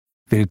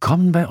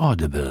Willkommen bei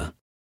Audible.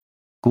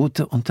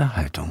 Gute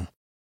Unterhaltung.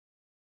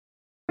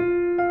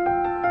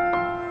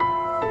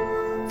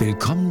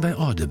 Willkommen bei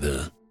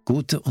Audible.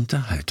 Gute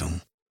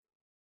Unterhaltung.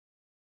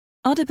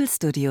 Audible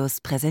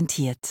Studios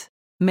präsentiert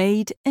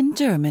Made in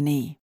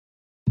Germany.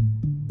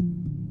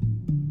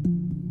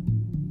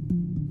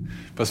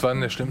 Was war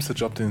denn der schlimmste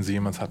Job, den Sie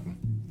jemals hatten?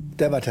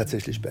 Der war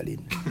tatsächlich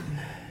Berlin.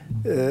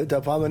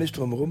 Da brauchen wir nicht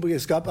drum herum.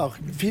 Es gab auch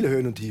viele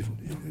Höhen und Tiefen.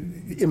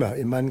 Immer.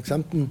 In meinen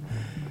gesamten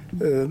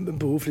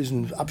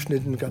beruflichen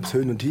Abschnitten gab es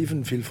Höhen und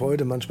Tiefen. Viel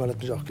Freude, manchmal hat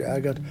mich auch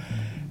geärgert.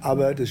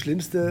 Aber das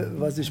Schlimmste,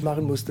 was ich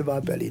machen musste,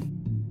 war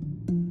Berlin.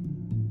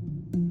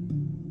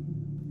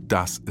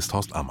 Das ist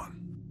Horst Ammann.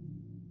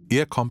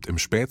 Er kommt im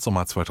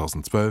Spätsommer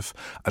 2012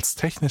 als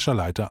technischer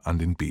Leiter an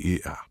den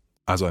BER,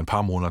 also ein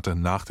paar Monate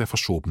nach der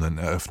verschobenen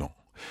Eröffnung.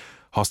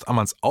 Horst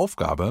Ammanns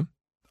Aufgabe: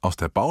 aus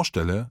der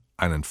Baustelle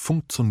einen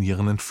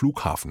funktionierenden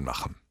Flughafen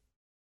machen.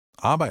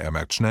 Aber er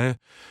merkt schnell,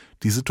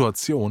 die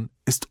Situation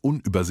ist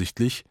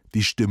unübersichtlich,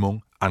 die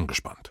Stimmung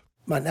angespannt.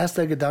 Mein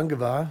erster Gedanke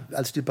war,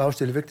 als ich die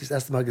Baustelle wirklich das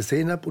erste Mal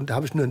gesehen habe, und da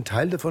habe ich nur einen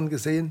Teil davon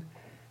gesehen,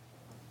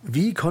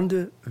 wie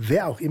konnte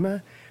wer auch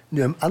immer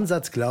nur im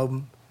Ansatz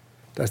glauben,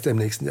 dass der im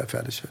nächsten Jahr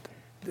fertig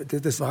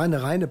wird. Das war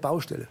eine reine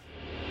Baustelle.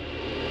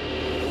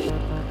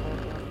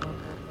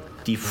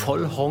 Die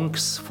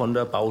Vollhonks von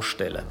der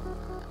Baustelle.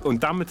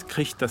 Und damit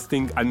kriegt das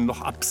Ding eine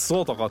noch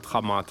absurdere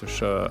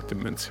dramatische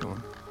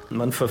Dimension.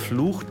 Man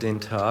verflucht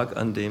den Tag,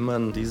 an dem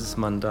man dieses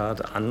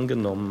Mandat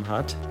angenommen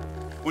hat.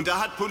 Und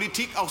da hat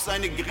Politik auch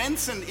seine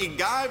Grenzen,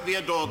 egal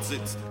wer dort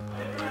sitzt.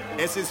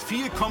 Es ist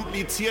viel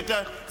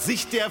komplizierter,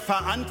 sich der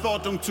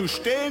Verantwortung zu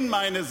stellen,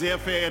 meine sehr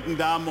verehrten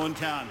Damen und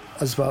Herren.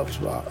 Also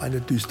es war eine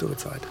düstere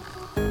Zeit.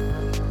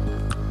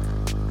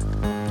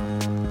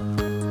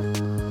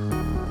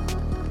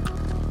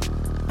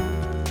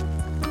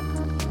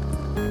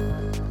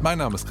 Mein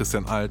Name ist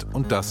Christian Alt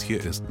und das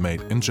hier ist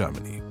Made in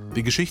Germany.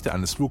 Die Geschichte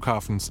eines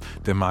Flughafens,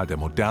 der mal der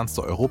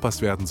modernste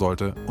Europas werden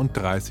sollte und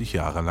 30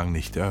 Jahre lang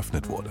nicht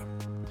eröffnet wurde.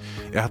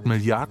 Er hat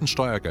Milliarden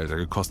Steuergelder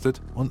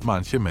gekostet und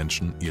manche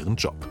Menschen ihren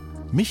Job.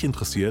 Mich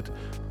interessiert,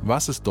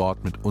 was ist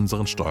dort mit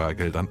unseren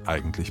Steuergeldern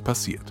eigentlich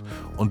passiert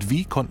und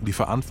wie konnten die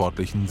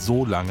Verantwortlichen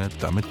so lange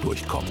damit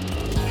durchkommen.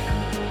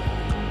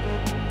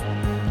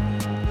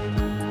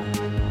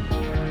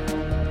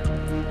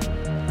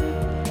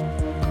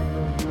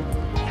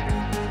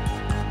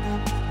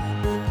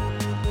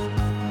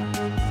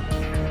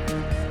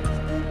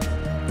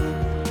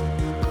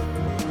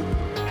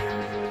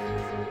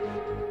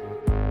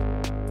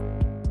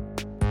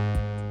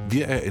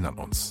 Wir erinnern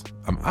uns,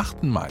 am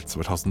 8. Mai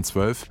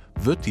 2012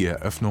 wird die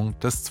Eröffnung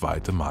das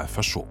zweite Mal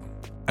verschoben.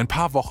 Ein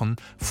paar Wochen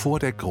vor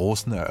der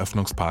großen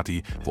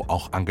Eröffnungsparty, wo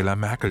auch Angela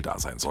Merkel da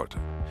sein sollte.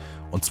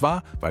 Und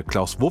zwar, weil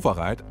Klaus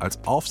Wowereit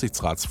als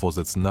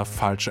Aufsichtsratsvorsitzender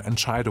falsche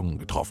Entscheidungen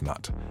getroffen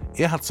hat.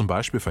 Er hat zum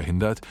Beispiel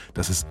verhindert,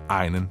 dass es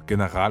einen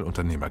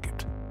Generalunternehmer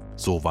gibt.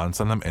 So waren es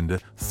dann am Ende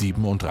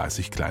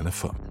 37 kleine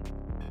Firmen.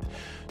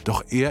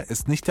 Doch er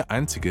ist nicht der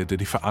Einzige, der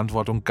die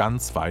Verantwortung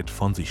ganz weit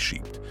von sich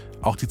schiebt.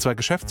 Auch die zwei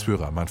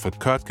Geschäftsführer, Manfred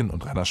Körtgen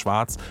und Rainer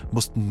Schwarz,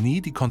 mussten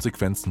nie die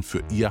Konsequenzen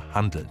für ihr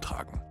Handeln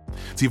tragen.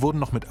 Sie wurden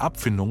noch mit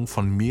Abfindungen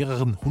von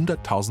mehreren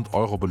 100.000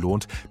 Euro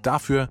belohnt,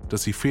 dafür,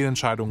 dass sie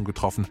Fehlentscheidungen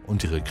getroffen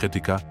und ihre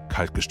Kritiker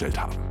kaltgestellt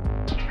haben.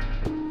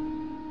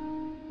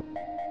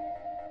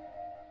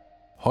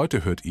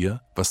 Heute hört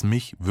ihr, was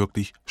mich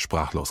wirklich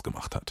sprachlos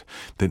gemacht hat.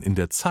 Denn in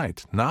der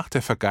Zeit nach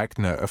der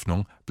vergeigten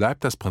Eröffnung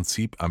bleibt das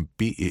Prinzip am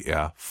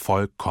BER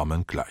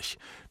vollkommen gleich.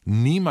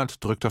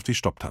 Niemand drückt auf die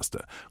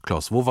Stopptaste.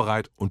 Klaus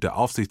Wowereit und der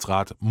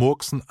Aufsichtsrat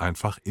murksen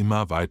einfach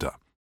immer weiter.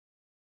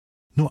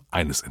 Nur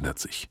eines ändert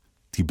sich: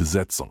 die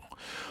Besetzung.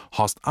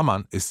 Horst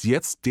Ammann ist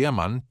jetzt der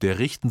Mann, der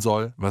richten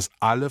soll, was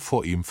alle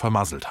vor ihm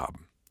vermasselt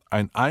haben.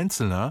 Ein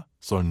Einzelner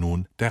soll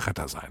nun der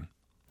Retter sein.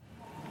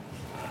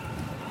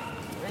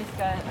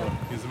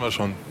 Hier sind wir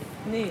schon.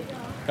 Nee.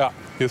 Ja,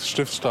 hier ist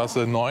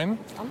Stiftsstraße 9.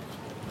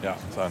 Ja,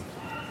 sein.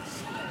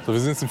 So, wir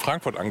sind jetzt in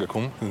Frankfurt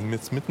angekommen. Wir sind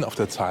jetzt mitten auf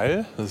der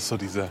Zeil. Das ist so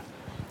diese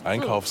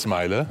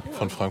Einkaufsmeile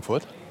von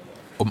Frankfurt.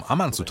 Um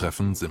Ammann zu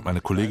treffen, sind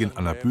meine Kollegin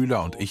Anna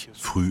Bühler und ich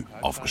früh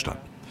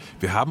aufgestanden.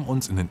 Wir haben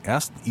uns in den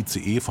ersten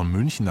ICE von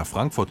München nach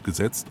Frankfurt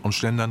gesetzt und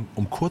schlendern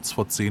um kurz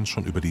vor 10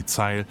 schon über die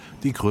Zeil,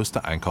 die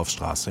größte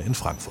Einkaufsstraße in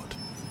Frankfurt.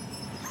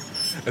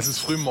 Es ist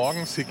früh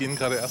morgens, hier gehen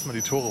gerade erstmal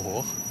die Tore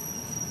hoch.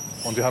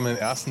 Und wir haben den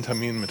ersten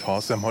Termin mit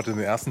Horst. Wir haben heute den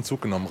ersten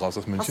Zug genommen raus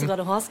aus München. Hast du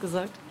gerade Horst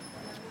gesagt?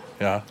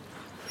 Ja.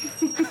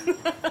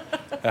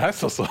 Er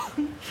heißt doch so.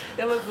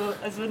 Ja, aber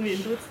so, als würden wir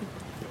ihn duzen.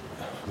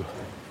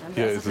 Dann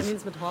Hier ist Termin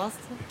es. mit Horst.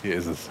 Hier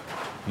ist es.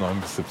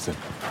 9 bis 17.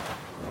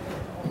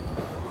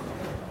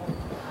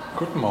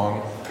 Guten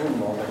Morgen. Guten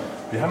Morgen.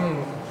 Wir haben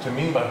einen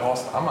Termin bei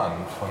Horst Ammann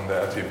von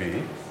der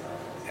RTW.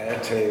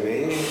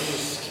 RTW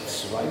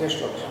ist 2.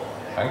 Stock.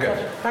 Danke.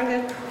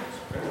 Danke.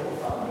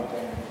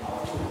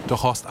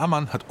 Doch Horst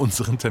Ammann hat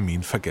unseren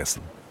Termin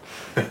vergessen.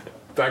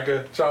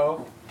 Danke,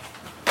 ciao.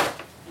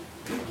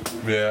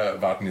 Wir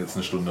warten jetzt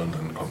eine Stunde und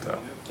dann kommt er.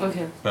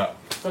 Okay. Ja.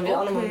 Sollen wir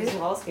auch noch mal ein bisschen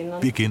rausgehen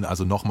dann? Wir gehen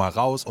also noch mal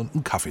raus und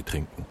einen Kaffee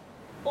trinken.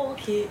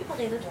 Okay,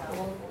 überredet.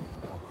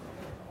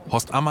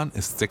 Horst Ammann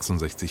ist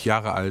 66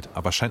 Jahre alt,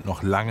 aber scheint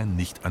noch lange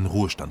nicht an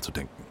Ruhestand zu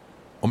denken.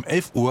 Um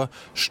 11 Uhr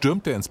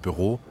stürmt er ins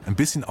Büro, ein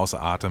bisschen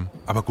außer Atem,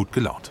 aber gut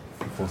gelaunt.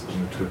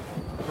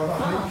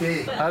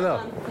 Hallo.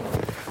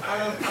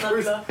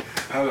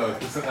 Hallo,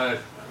 bist du alt?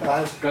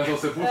 Ganz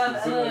aus der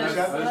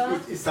Fußball.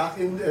 Ich sag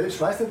Ihnen, ich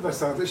weiß nicht, was ich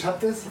sage. Ich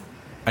hab das.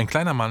 Ein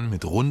kleiner Mann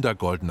mit runder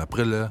goldener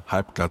Brille,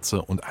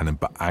 Halbglatze und einem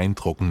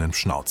beeindruckenden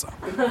Schnauzer.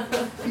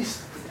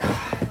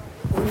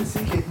 Ohne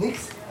Sie geht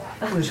nichts.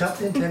 Und ich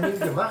habe den Termin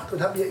gemacht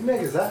und habe ihr immer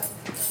gesagt,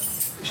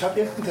 ich habe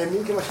irgendeinen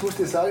Termin gemacht, ich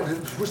musste es sagen,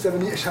 ich wusste aber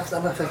nie, ich habe es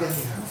einfach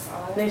vergessen.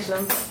 Nicht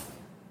schlimm.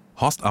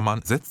 Horst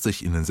Ammann setzt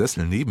sich in den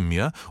Sessel neben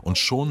mir und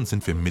schon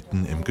sind wir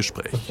mitten im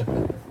Gespräch.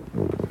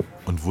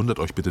 Und wundert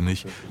euch bitte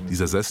nicht,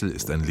 dieser Sessel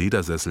ist ein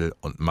Ledersessel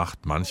und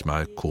macht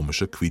manchmal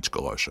komische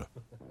Quietschgeräusche.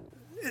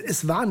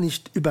 Es war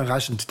nicht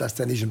überraschend, dass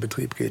der nicht in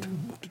Betrieb geht.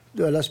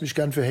 Da lass mich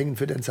gern für hängen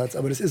für den Satz,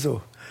 aber das ist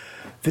so.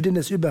 Für den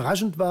es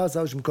überraschend war,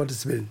 sage ich um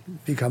Gottes Willen,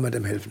 wie kann man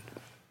dem helfen?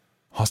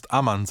 Horst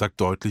Ammann sagt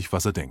deutlich,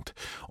 was er denkt.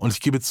 Und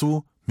ich gebe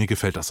zu, mir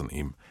gefällt das an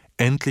ihm.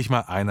 Endlich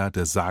mal einer,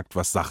 der sagt,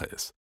 was Sache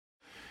ist.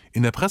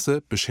 In der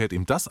Presse beschert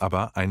ihm das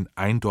aber einen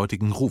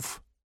eindeutigen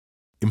Ruf.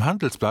 Im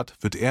Handelsblatt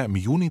wird er im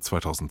Juni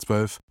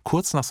 2012,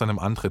 kurz nach seinem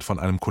Antritt von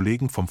einem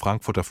Kollegen vom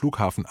Frankfurter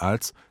Flughafen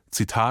als,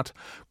 Zitat,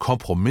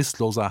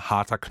 kompromissloser,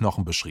 harter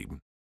Knochen beschrieben.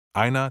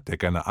 Einer, der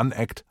gerne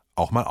aneckt,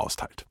 auch mal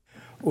austeilt.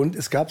 Und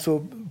es gab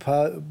so ein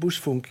paar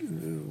Buschfunk,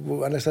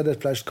 wo einer gesagt hat,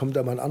 vielleicht kommt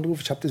da mal ein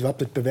Anruf. Ich habe das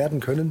überhaupt nicht bewerten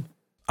können.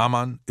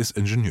 Ammann ist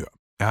Ingenieur.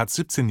 Er hat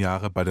 17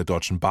 Jahre bei der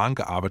Deutschen Bahn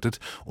gearbeitet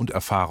und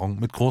Erfahrung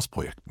mit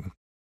Großprojekten.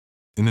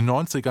 In den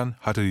 90ern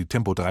hat er die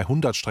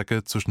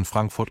Tempo-300-Strecke zwischen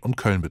Frankfurt und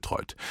Köln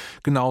betreut.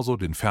 Genauso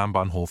den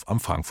Fernbahnhof am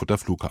Frankfurter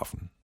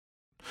Flughafen.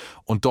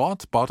 Und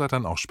dort baut er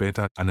dann auch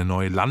später eine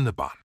neue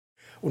Landebahn.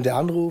 Und der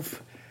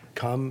Anruf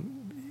kam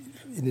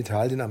in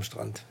Italien am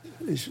Strand.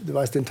 Ich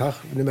weiß den Tag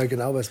nicht mehr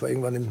genau, aber es war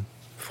irgendwann im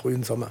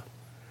frühen Sommer.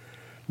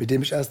 Mit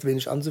dem ich erst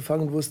wenig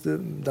anzufangen wusste.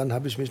 Dann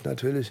habe ich mich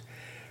natürlich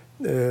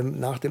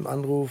nach dem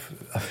Anruf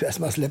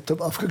erstmal das Laptop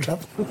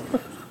aufgeklappt,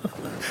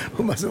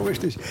 um mal so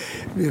richtig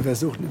mir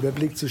versucht, einen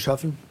Überblick zu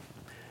schaffen,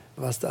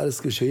 was da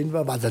alles geschehen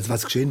war.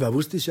 Was geschehen war,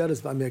 wusste ich ja,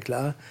 das war mir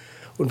klar.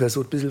 Und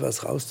versucht, ein bisschen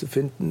was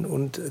rauszufinden.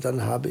 Und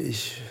dann habe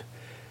ich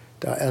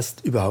da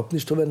erst überhaupt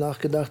nicht drüber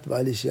nachgedacht,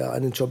 weil ich ja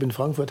einen Job in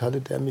Frankfurt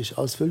hatte, der mich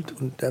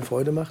ausfüllt und der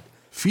Freude macht.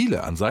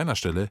 Viele an seiner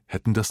Stelle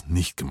hätten das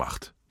nicht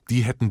gemacht.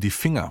 Die hätten die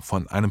Finger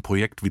von einem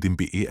Projekt wie dem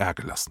BER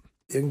gelassen.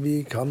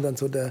 Irgendwie kam dann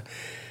so der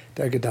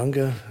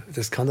Gedanke,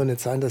 das kann doch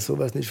nicht sein, dass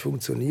sowas nicht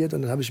funktioniert.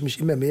 Und dann habe ich mich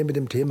immer mehr mit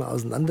dem Thema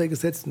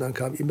auseinandergesetzt. Und dann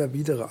kamen immer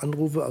wieder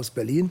Anrufe aus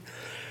Berlin.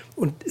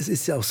 Und es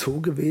ist ja auch so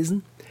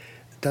gewesen,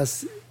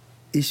 dass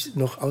ich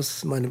noch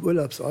aus meinem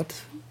Urlaubsort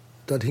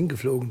dorthin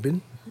geflogen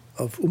bin,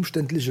 auf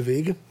umständliche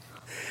Wege,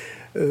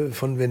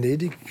 von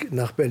Venedig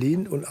nach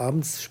Berlin und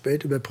abends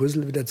spät über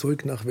Brüssel wieder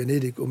zurück nach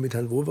Venedig, um mit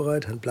Herrn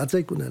Wowereit, Herrn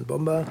Platzek und Herrn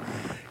Bomba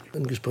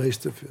ein Gespräch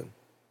zu führen.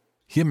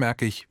 Hier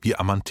merke ich, wie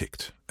Ammann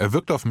tickt. Er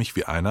wirkt auf mich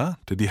wie einer,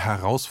 der die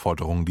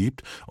Herausforderung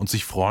liebt und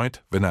sich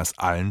freut, wenn er es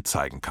allen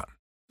zeigen kann.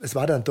 Es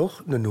war dann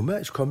doch eine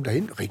Nummer. Ich komme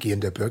dahin,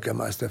 regierender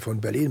Bürgermeister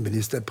von Berlin,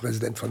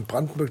 Ministerpräsident von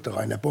Brandenburg, der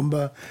Rainer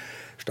Bomber,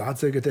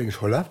 Staatssekretär,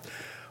 ich holla.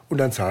 Und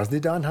dann saßen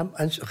die da und haben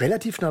eigentlich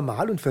relativ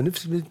normal und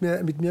vernünftig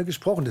mit mir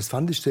gesprochen. Das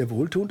fand ich sehr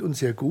wohltuend und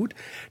sehr gut.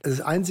 Das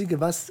Einzige,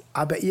 was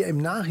aber eher im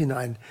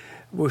Nachhinein,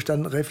 wo ich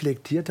dann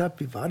reflektiert habe,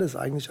 wie war das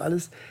eigentlich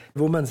alles,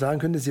 wo man sagen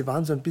könnte, sie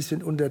waren so ein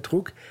bisschen unter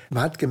Druck.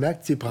 Man hat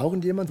gemerkt, sie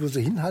brauchen jemanden, wo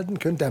sie hinhalten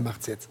können, der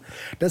macht's jetzt.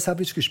 Das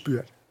habe ich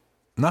gespürt.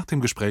 Nach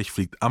dem Gespräch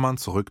fliegt Ammann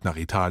zurück nach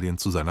Italien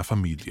zu seiner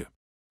Familie.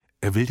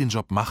 Er will den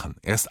Job machen.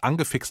 Er ist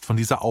angefixt von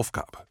dieser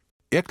Aufgabe.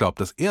 Er glaubt,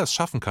 dass er es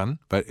schaffen kann,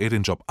 weil er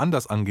den Job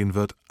anders angehen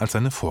wird als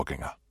seine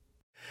Vorgänger.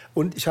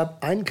 Und ich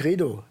habe ein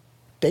Credo: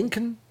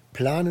 Denken,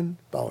 planen,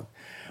 bauen.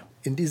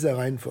 In dieser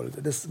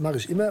Reihenfolge. Das mache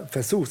ich immer,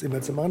 versuche es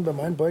immer zu machen bei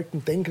meinen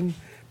Projekten. Denken,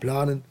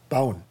 planen,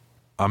 bauen.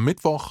 Am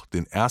Mittwoch,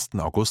 den 1.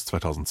 August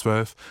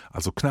 2012,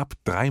 also knapp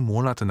 3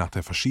 Monate nach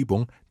der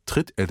Verschiebung,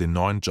 tritt er den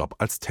neuen Job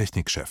als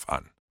Technikchef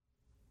an.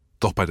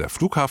 Doch bei der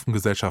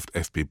Flughafengesellschaft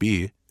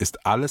FBB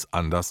ist alles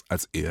anders,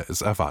 als er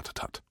es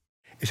erwartet hat.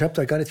 Ich habe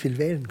da gar nicht viel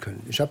wählen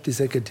können. Ich habe die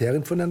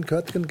Sekretärin von Herrn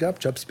Körtgen gehabt,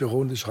 ich habe das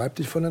Büro und den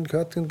Schreibtisch von Herrn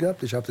Körtgen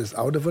gehabt, ich habe das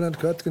Auto von Herrn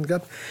Körtgen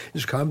gehabt.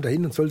 Ich kam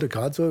dahin und sollte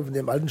gerade so in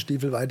dem alten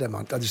Stiefel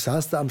weitermachen. Also ich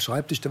saß da am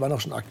Schreibtisch, da waren auch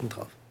schon Akten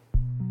drauf.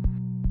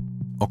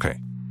 Okay,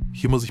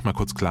 hier muss ich mal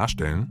kurz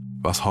klarstellen,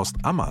 was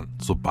Horst Ammann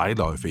so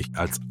beiläufig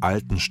als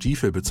alten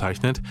Stiefel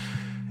bezeichnet,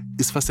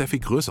 ist was sehr viel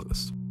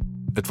Größeres.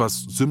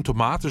 Etwas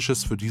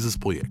Symptomatisches für dieses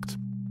Projekt.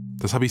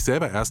 Das habe ich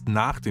selber erst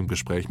nach dem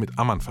Gespräch mit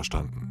Ammann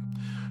verstanden.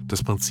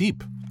 Das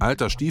Prinzip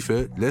alter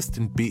Stiefel lässt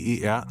den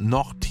BER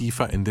noch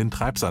tiefer in den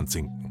Treibsand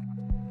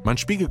sinken. Mein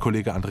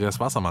Spiegelkollege Andreas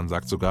Wassermann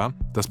sagt sogar,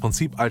 das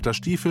Prinzip alter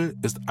Stiefel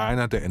ist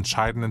einer der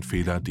entscheidenden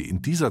Fehler, die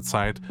in dieser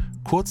Zeit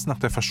kurz nach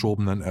der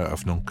verschobenen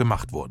Eröffnung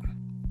gemacht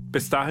wurden.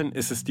 Bis dahin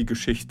ist es die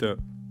Geschichte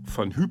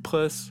von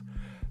Hybris,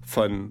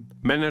 von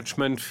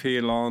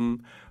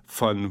Managementfehlern,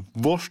 von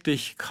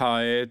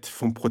Wurstigkeit,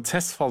 von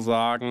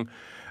Prozessversagen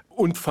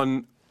und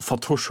von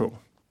Vertuschung.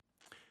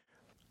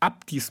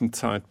 Ab diesem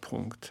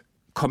Zeitpunkt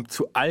kommt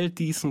zu all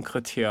diesen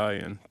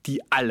Kriterien,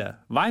 die alle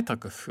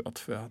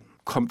weitergeführt werden,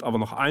 kommt aber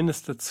noch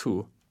eines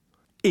dazu.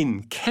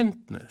 In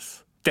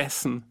Kenntnis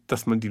dessen,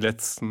 dass man die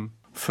letzten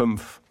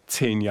 5,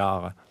 10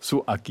 Jahre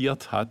so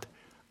agiert hat,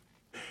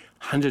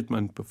 handelt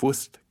man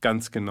bewusst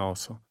ganz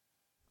genauso.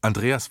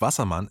 Andreas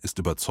Wassermann ist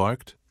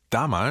überzeugt,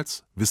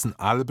 damals wissen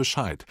alle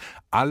Bescheid.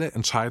 Alle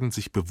entscheiden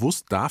sich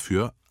bewusst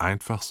dafür,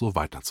 einfach so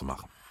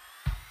weiterzumachen.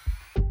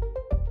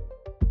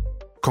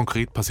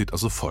 Konkret passiert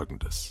also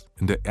Folgendes.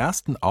 In der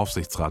ersten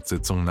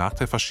Aufsichtsratssitzung nach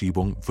der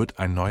Verschiebung wird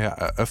ein neuer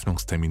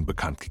Eröffnungstermin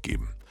bekannt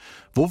gegeben.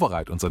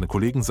 Wowereit und seine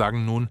Kollegen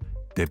sagen nun,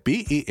 der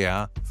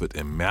BER wird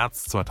im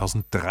März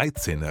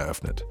 2013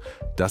 eröffnet.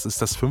 Das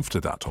ist das 5.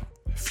 Datum.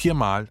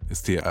 4-mal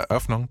ist die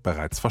Eröffnung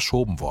bereits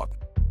verschoben worden.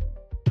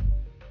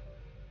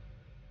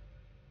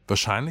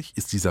 Wahrscheinlich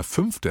ist dieser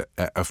 5.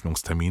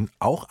 Eröffnungstermin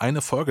auch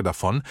eine Folge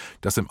davon,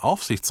 dass im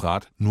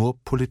Aufsichtsrat nur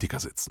Politiker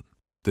sitzen.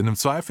 Denn im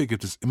Zweifel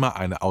gibt es immer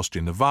eine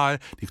ausstehende Wahl,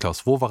 die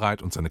Klaus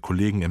Wowereit und seine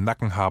Kollegen im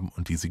Nacken haben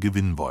und die sie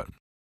gewinnen wollen.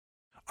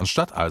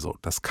 Anstatt also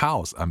das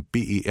Chaos am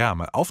BER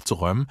mal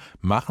aufzuräumen,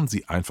 machen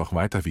sie einfach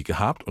weiter wie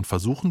gehabt und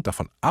versuchen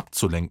davon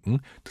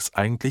abzulenken, dass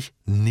eigentlich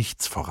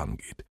nichts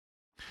vorangeht.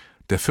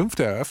 Der 5.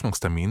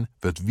 Eröffnungstermin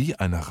wird wie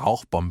eine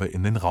Rauchbombe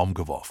in den Raum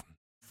geworfen.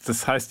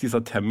 Das heißt,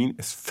 dieser Termin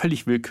ist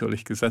völlig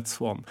willkürlich gesetzt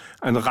worden.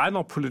 Ein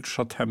reiner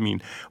politischer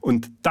Termin.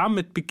 Und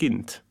damit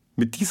beginnt,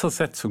 mit dieser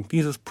Setzung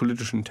dieses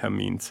politischen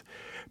Termins,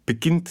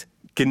 beginnt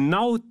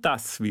genau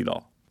das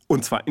wieder.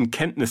 Und zwar in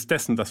Kenntnis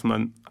dessen, dass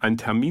man einen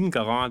Termin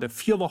gerade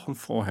 4 Wochen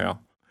vorher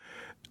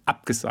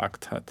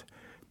abgesagt hat,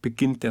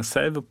 beginnt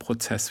derselbe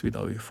Prozess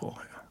wieder wie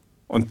vorher.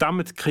 Und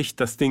damit kriegt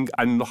das Ding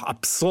eine noch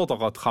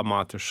absurdere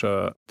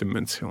dramatische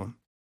Dimension.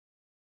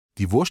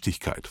 Die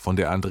Wurstigkeit, von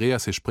der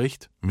Andreas hier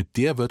spricht, mit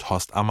der wird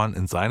Horst Ammann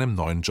in seinem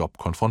neuen Job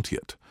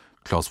konfrontiert.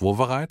 Klaus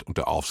Wowereit und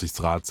der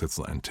Aufsichtsrat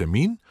setzen einen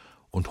Termin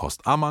und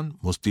Horst Ammann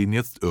muss den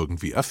jetzt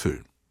irgendwie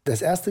erfüllen.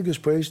 Das erste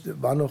Gespräch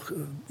war noch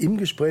im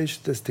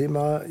Gespräch das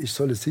Thema, ich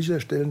soll es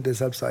sicherstellen,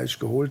 deshalb sei ich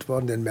geholt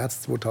worden, den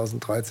März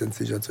 2013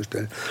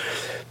 sicherzustellen.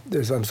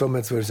 Das war im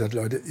Sommer 12, ich sagte,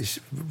 Leute,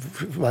 ich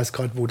weiß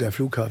gerade, wo der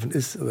Flughafen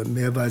ist, aber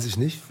mehr weiß ich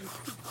nicht,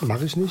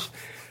 mache ich nicht.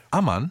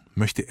 Ammann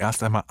möchte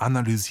erst einmal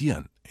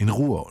analysieren, in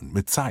Ruhe und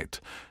mit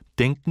Zeit.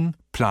 Denken,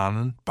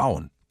 planen,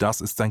 bauen,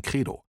 das ist sein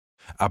Credo.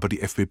 Aber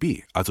die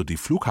FBB, also die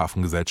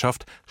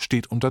Flughafengesellschaft,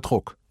 steht unter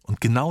Druck.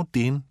 Und genau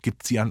den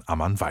gibt sie an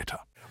Ammann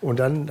weiter. Und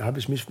dann habe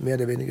ich mich mehr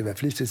oder weniger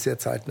verpflichtet, sehr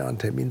zeitnah einen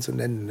Termin zu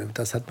nennen.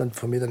 Das hat man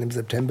von mir dann im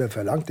September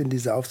verlangt, in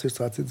dieser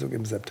Aufsichtsratssitzung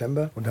im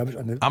September. Und habe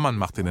ich Ammann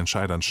macht den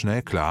Entscheidern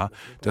schnell klar,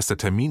 dass der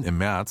Termin im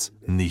März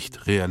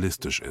nicht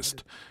realistisch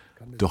ist.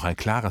 Doch ein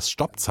klares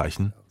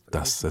Stoppzeichen,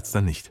 das setzt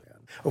er nicht.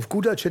 Auf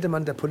gut Deutsch hätte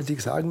man der Politik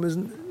sagen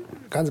müssen,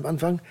 ganz am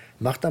Anfang,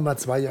 mach da mal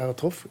 2 Jahre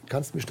drauf,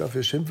 kannst mich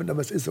dafür schimpfen,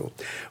 aber es ist so.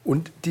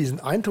 Und diesen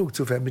Eindruck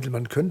zu vermitteln,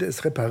 man könnte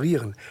es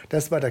reparieren,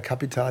 das war der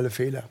kapitale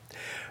Fehler,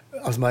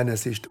 aus meiner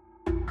Sicht.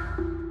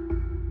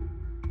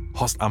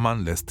 Horst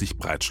Ammann lässt sich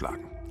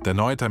breitschlagen. Der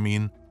neue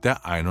Termin,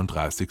 der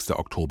 31.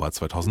 Oktober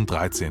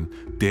 2013,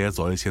 der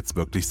soll es jetzt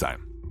wirklich sein.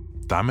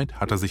 Damit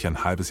hat er sich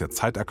ein halbes Jahr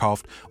Zeit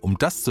erkauft, um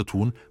das zu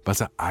tun,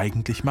 was er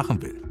eigentlich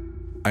machen will.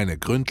 Eine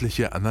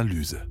gründliche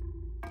Analyse.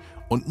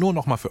 Und nur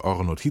noch mal für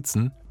eure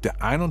Notizen,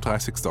 der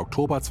 31.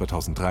 Oktober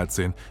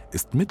 2013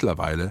 ist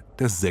mittlerweile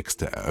der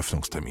 6.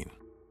 Eröffnungstermin.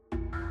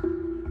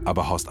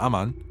 Aber Horst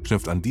Ammann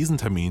knüpft an diesen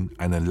Termin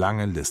eine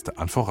lange Liste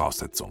an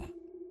Voraussetzungen.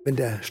 Wenn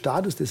der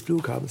Status des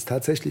Flughafens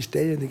tatsächlich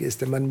derjenige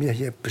ist, den man mir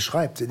hier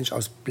beschreibt, den ich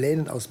aus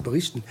Plänen, aus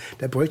Berichten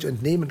der Bericht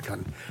entnehmen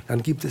kann,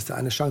 dann gibt es da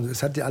eine Chance.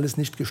 Es hat ja alles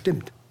nicht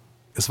gestimmt.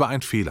 Es war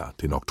ein Fehler,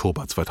 den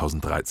Oktober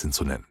 2013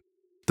 zu nennen.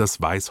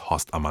 Das weiß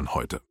Horst Ammann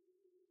heute.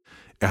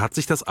 Er hat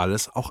sich das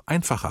alles auch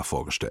einfacher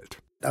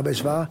vorgestellt. Aber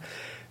ich war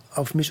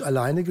auf mich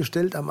alleine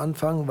gestellt am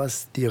Anfang,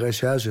 was die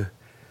Recherche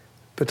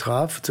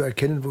betraf, zu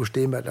erkennen, wo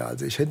stehen wir da.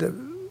 Also ich hätte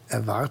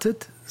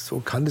erwartet, so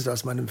kannte ich es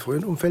aus meinem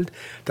frühen Umfeld,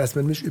 dass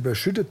man mich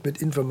überschüttet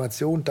mit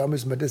Informationen, da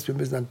müssen wir das, wir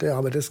müssen an der,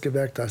 haben wir das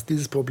Gewerk, da ist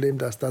dieses Problem,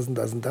 das und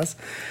das und das.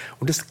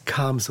 Und es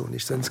kam so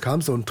nicht, sondern es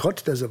kam so ein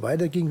Trott, der so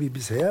weiterging wie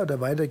bisher oder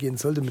weitergehen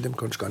sollte, mit dem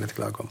konnte ich gar nicht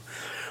klarkommen.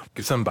 Gibt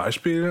es da ein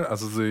Beispiel?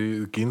 Also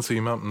Sie gehen zu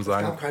jemandem und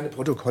sagen... Es gab keine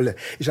Protokolle.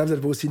 Ich habe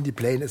gesagt, wo sind die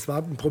Pläne? Es war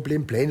ein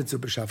Problem, Pläne zu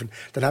beschaffen.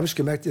 Dann habe ich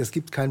gemerkt, es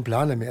gibt keinen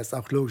Planer mehr. Ist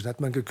auch logisch, dann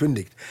hat man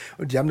gekündigt.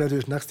 Und die haben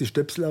natürlich nachts die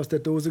Stöpsel aus der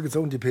Dose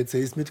gezogen, die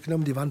PCs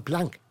mitgenommen, die waren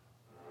blank.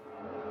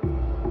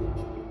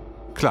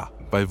 Klar,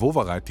 weil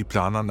Wowereit die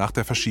Planer nach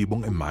der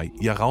Verschiebung im Mai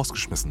ja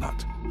rausgeschmissen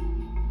hat.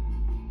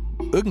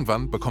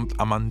 Irgendwann bekommt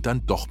Ammann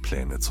dann doch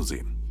Pläne zu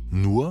sehen.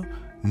 Nur,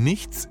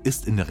 nichts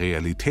ist in der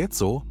Realität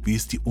so, wie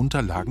es die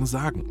Unterlagen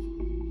sagen.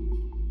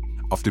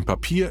 Auf dem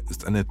Papier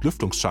ist ein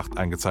Entlüftungsschacht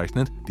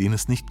eingezeichnet, den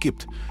es nicht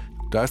gibt.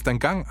 Da ist ein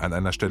Gang an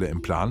einer Stelle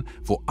im Plan,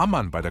 wo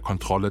Ammann bei der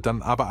Kontrolle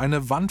dann aber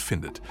eine Wand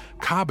findet.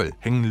 Kabel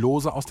hängen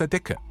lose aus der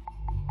Decke.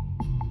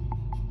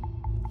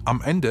 Am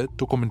Ende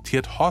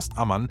dokumentiert Horst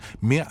Ammann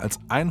mehr als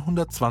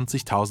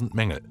 120.000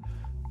 Mängel.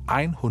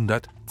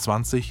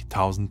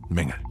 120.000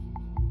 Mängel.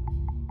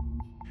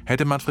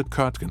 Hätte Manfred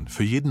Körtgen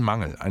für jeden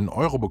Mangel einen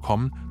Euro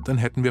bekommen, dann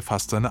hätten wir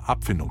fast seine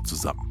Abfindung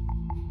zusammen.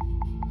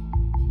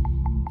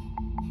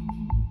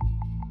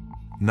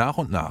 Nach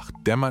und nach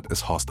dämmert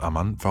es Horst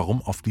Ammann,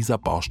 warum auf dieser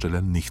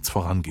Baustelle nichts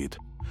vorangeht.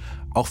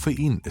 Auch für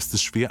ihn ist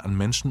es schwer, an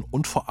Menschen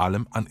und vor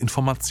allem an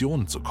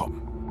Informationen zu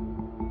kommen.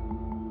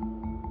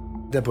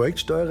 Der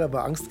Projektsteuerer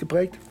war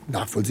angstgeprägt,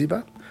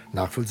 nachvollziehbar.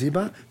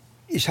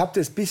 Ich habe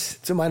das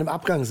bis zu meinem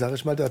Abgang, sage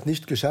ich mal, dort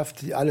nicht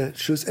geschafft, die alle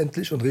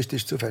schlussendlich und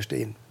richtig zu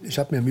verstehen. Ich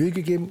habe mir Mühe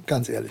gegeben,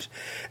 ganz ehrlich.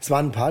 Es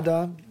waren ein paar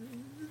da,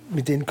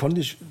 mit denen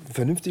konnte ich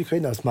vernünftig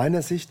reden, aus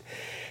meiner Sicht.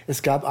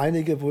 Es gab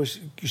einige, wo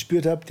ich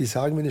gespürt habe, die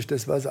sagen mir nicht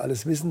das, was sie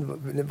alles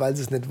wissen, weil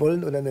sie es nicht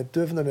wollen oder nicht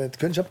dürfen oder nicht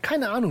können. Ich habe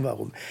keine Ahnung,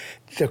 warum.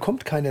 Da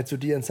kommt keiner zu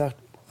dir und sagt,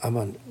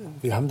 Mann,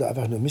 wir haben da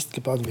einfach nur Mist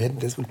gebaut und wir hätten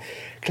das. Und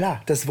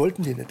klar, das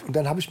wollten die nicht. Und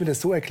dann habe ich mir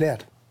das so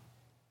erklärt.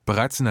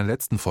 Bereits in der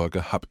letzten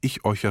Folge habe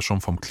ich euch ja schon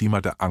vom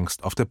Klima der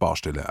Angst auf der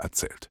Baustelle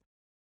erzählt.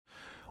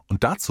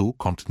 Und dazu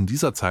kommt in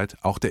dieser Zeit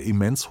auch der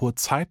immens hohe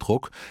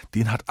Zeitdruck,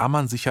 den hat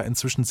Ammann sich ja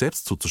inzwischen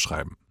selbst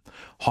zuzuschreiben.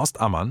 Horst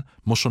Ammann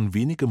muss schon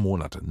wenige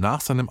Monate nach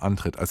seinem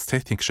Antritt als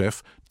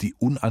Technikchef die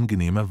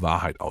unangenehme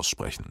Wahrheit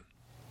aussprechen.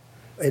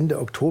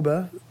 Ende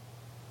Oktober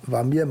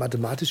war mir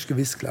mathematisch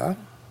gewiss klar,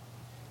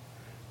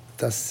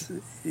 dass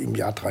im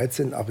Jahr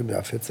 13, auch im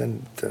Jahr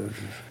 14,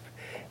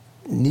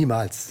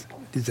 niemals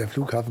dieser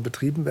Flughafen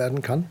betrieben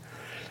werden kann,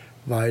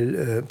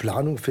 weil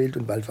Planung fehlt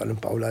und weil vor allem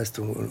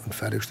Bauleistung und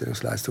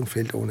Fertigstellungsleistung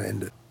fehlt ohne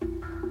Ende.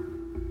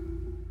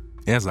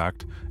 Er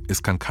sagt,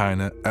 es kann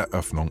keine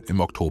Eröffnung im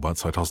Oktober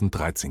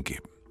 2013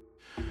 geben.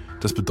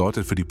 Das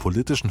bedeutet für die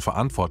politischen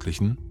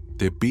Verantwortlichen,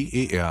 der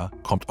BER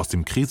kommt aus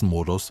dem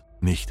Krisenmodus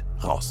nicht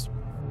raus.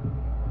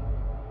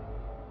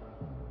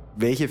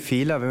 Welche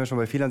Fehler, wenn wir schon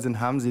bei Fehlern sind,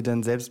 haben Sie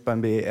denn selbst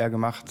beim BER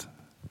gemacht?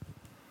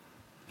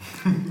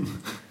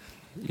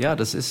 Ja,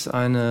 das ist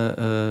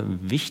eine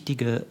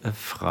wichtige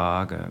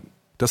Frage.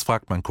 Das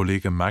fragt mein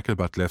Kollege Michael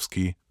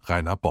Bartlewski,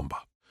 Rainer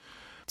Bomber.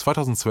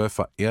 2012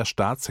 war er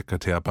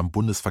Staatssekretär beim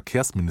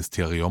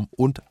Bundesverkehrsministerium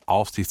und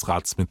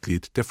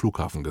Aufsichtsratsmitglied der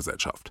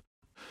Flughafengesellschaft.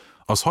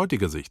 Aus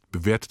heutiger Sicht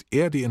bewertet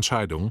er die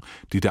Entscheidung,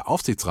 die der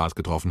Aufsichtsrat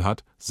getroffen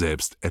hat,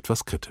 selbst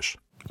etwas kritisch.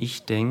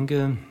 Ich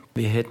denke,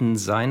 wir hätten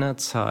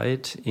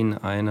seinerzeit in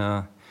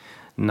einer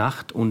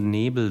Nacht- und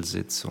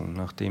Nebelsitzung,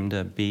 nachdem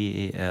der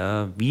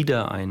BER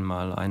wieder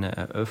einmal eine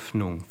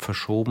Eröffnung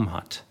verschoben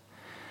hat,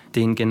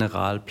 den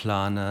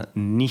Generalplaner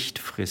nicht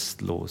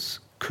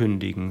fristlos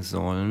kündigen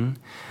sollen,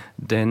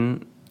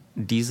 denn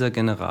dieser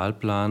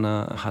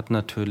Generalplaner hat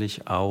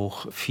natürlich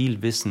auch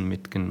viel Wissen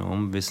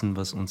mitgenommen, Wissen,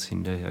 was uns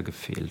hinterher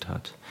gefehlt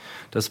hat.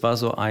 Das war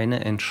so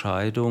eine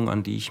Entscheidung,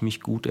 an die ich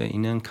mich gut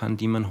erinnern kann,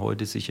 die man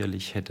heute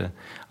sicherlich hätte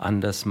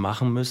anders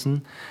machen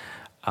müssen.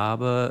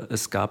 Aber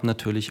es gab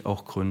natürlich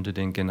auch Gründe,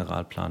 den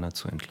Generalplaner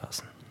zu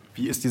entlassen.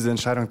 Wie ist diese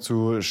Entscheidung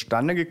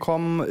zustande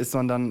gekommen? Ist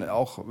man dann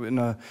auch in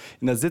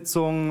der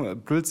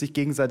Sitzung, brüllt sich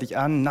gegenseitig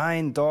an,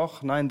 nein,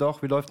 doch,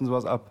 wie läuft denn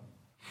sowas ab?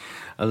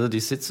 Also die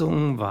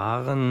Sitzungen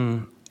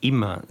waren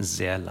immer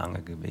sehr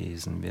lange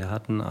gewesen. Wir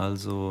hatten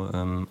also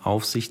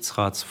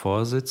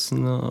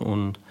Aufsichtsratsvorsitzende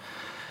und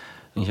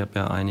ich habe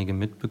ja einige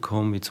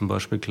mitbekommen, wie zum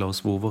Beispiel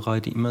Klaus Wowerey,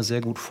 die immer sehr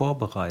gut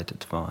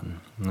vorbereitet waren.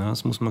 Ja,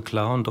 das muss man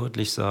klar und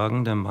deutlich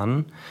sagen. Der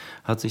Mann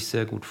hat sich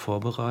sehr gut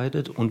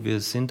vorbereitet und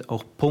wir sind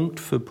auch Punkt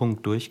für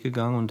Punkt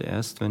durchgegangen. Und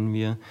erst wenn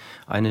wir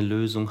eine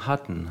Lösung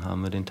hatten,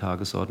 haben wir den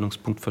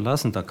Tagesordnungspunkt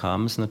verlassen. Da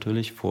kam es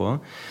natürlich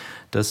vor,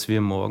 dass wir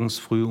morgens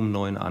früh um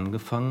 9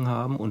 angefangen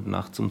haben und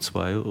nachts um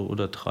 2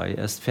 oder 3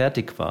 erst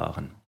fertig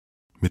waren.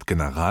 Mit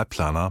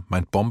Generalplaner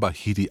meint Bomber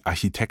hier die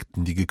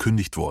Architekten, die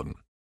gekündigt wurden.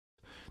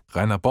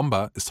 Rainer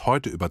Bomber ist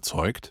heute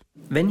überzeugt,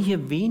 wenn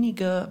hier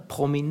weniger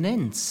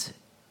Prominenz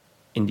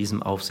in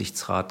diesem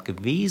Aufsichtsrat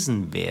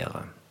gewesen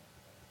wäre,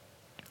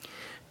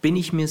 bin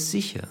ich mir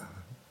sicher,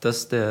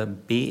 dass der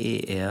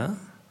BER,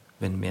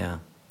 wenn mehr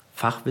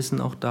Fachwissen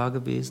auch da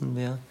gewesen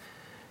wäre,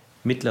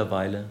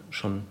 mittlerweile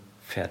schon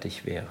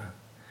fertig wäre.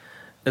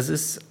 Es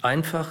ist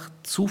einfach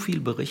zu viel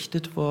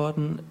berichtet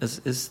worden, es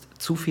ist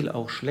zu viel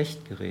auch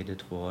schlecht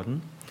geredet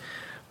worden.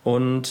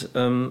 Und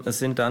es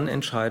sind dann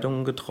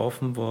Entscheidungen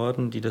getroffen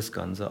worden, die das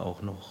Ganze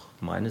auch noch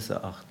meines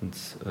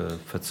Erachtens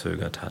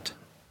verzögert hat.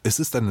 Es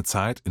ist eine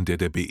Zeit, in der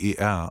der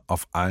BER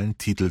auf allen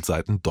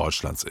Titelseiten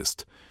Deutschlands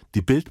ist.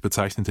 Die Bild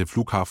bezeichnet den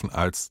Flughafen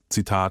als,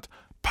 Zitat,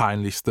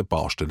 peinlichste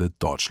Baustelle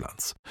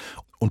Deutschlands.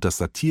 Und das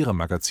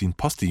Satiremagazin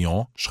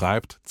Postillon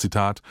schreibt,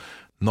 Zitat,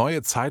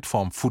 neue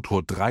Zeitform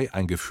Futur 3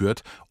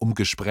 eingeführt, um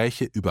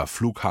Gespräche über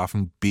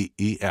Flughafen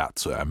BER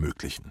zu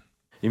ermöglichen.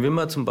 Ich will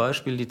mal zum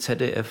Beispiel die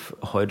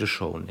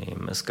ZDF-Heute-Show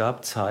nehmen. Es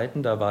gab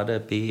Zeiten, da war der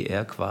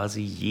BER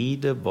quasi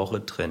jede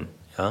Woche drin.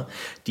 Ja?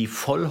 Die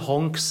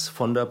Vollhonks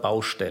von der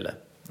Baustelle.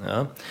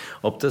 Ja?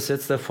 Ob das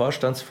jetzt der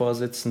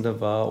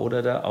Vorstandsvorsitzende war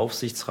oder der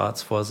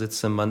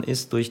Aufsichtsratsvorsitzende, man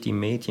ist durch die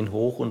Medien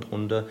hoch und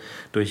runter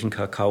durch den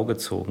Kakao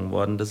gezogen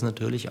worden. Das ist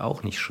natürlich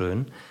auch nicht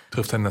schön.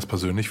 Trifft einen das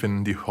persönlich,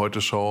 wenn die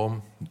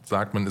Heute-Show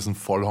sagt, man ist ein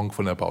Vollhonk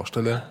von der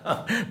Baustelle?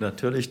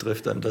 Natürlich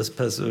trifft einen das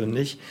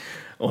persönlich.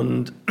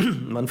 Und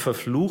man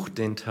verflucht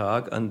den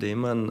Tag, an dem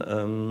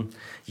man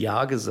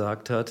Ja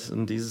gesagt hat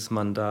und dieses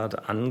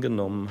Mandat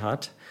angenommen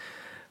hat.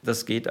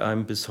 Das geht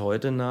einem bis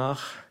heute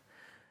nach.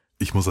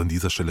 Ich muss an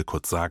dieser Stelle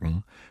kurz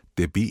sagen,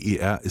 der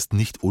BER ist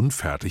nicht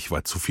unfertig,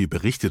 weil zu viel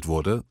berichtet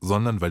wurde,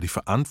 sondern weil die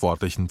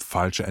Verantwortlichen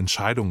falsche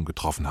Entscheidungen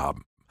getroffen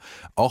haben.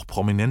 Auch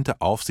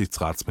prominente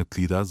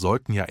Aufsichtsratsmitglieder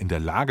sollten ja in der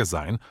Lage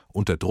sein,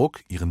 unter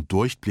Druck ihren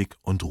Durchblick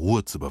und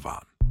Ruhe zu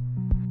bewahren.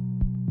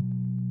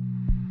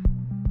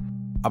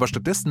 Aber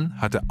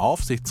stattdessen hat der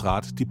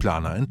Aufsichtsrat die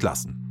Planer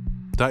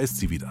entlassen. Da ist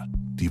sie wieder,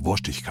 die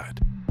Wurstigkeit.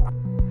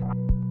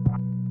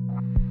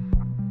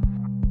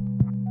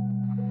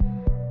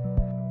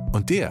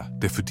 Und der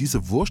für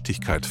diese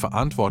Wurstigkeit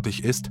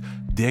verantwortlich ist,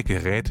 der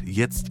gerät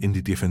jetzt in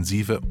die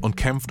Defensive und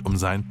kämpft um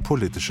sein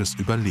politisches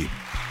Überleben.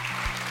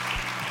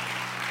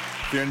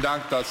 Vielen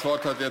Dank. Das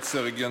Wort hat jetzt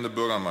der regierende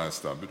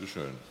Bürgermeister. Bitte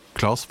schön.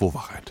 Klaus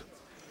Wowereit.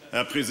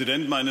 Herr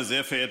Präsident, meine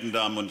sehr verehrten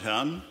Damen und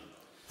Herren!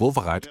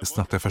 Wowereit ist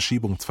nach der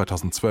Verschiebung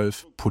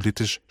 2012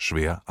 politisch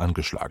schwer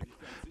angeschlagen.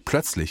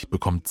 Plötzlich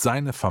bekommt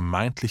seine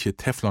vermeintliche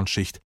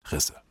Teflonschicht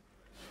Risse.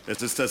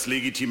 Es ist das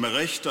legitime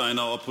Recht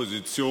einer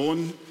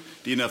Opposition,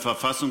 die in der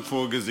Verfassung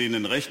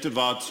vorgesehenen Rechte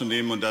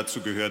wahrzunehmen. Und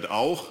dazu gehört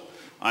auch,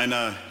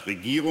 einer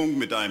Regierung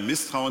mit einem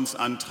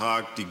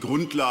Misstrauensantrag die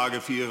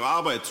Grundlage für ihre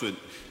Arbeit zu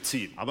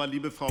entziehen. Aber,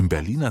 liebe Frau Im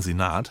Berliner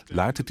Senat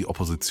leitet die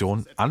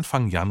Opposition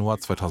Anfang Januar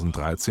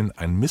 2013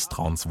 ein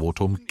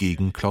Misstrauensvotum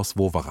gegen Klaus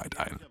Wowereit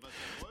ein.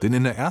 Denn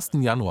in der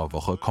ersten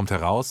Januarwoche kommt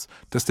heraus,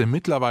 dass der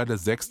mittlerweile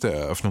 6.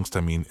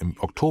 Eröffnungstermin im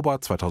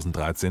Oktober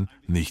 2013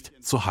 nicht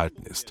zu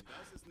halten ist.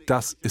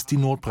 Das ist die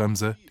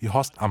Notbremse, die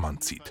Horst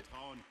Ammann zieht.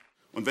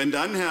 Und wenn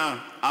dann Herr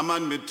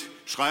Ammann mit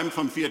Schreiben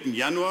vom 4.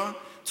 Januar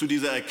zu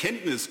dieser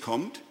Erkenntnis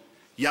kommt,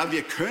 ja,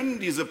 wir können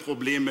diese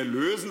Probleme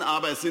lösen,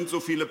 aber es sind so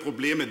viele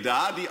Probleme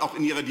da, die auch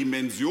in ihrer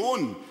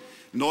Dimension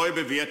neu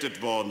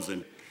bewertet worden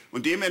sind.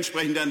 Und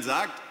dementsprechend dann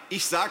sagt,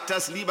 ich sage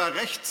das lieber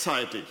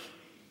rechtzeitig.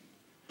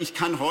 Ich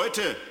kann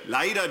heute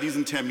leider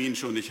diesen Termin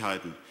schon nicht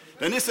halten.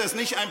 Dann ist das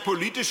nicht ein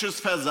politisches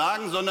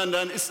Versagen, sondern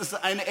dann ist es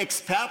eine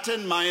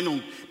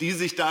Expertenmeinung, die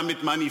sich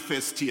damit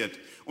manifestiert.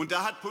 Und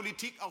da hat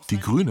Politik auch die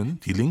Grünen,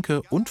 die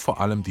Linke und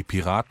vor allem die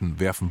Piraten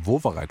werfen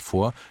Wowereit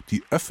vor,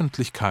 die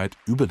Öffentlichkeit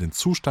über den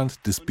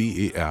Zustand des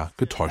BER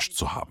getäuscht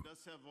zu haben.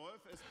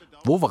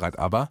 Wowereit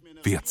aber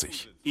wehrt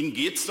sich. Ihnen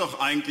geht es doch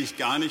eigentlich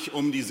gar nicht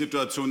um die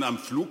Situation am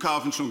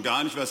Flughafen, schon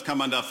gar nicht, was kann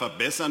man da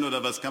verbessern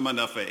oder was kann man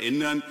da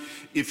verändern.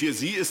 Für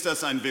Sie ist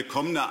das ein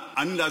willkommener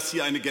Anlass,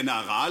 hier eine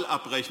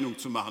Generalabrechnung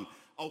zu machen.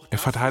 Er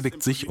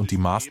verteidigt sich und die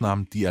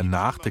Maßnahmen, die er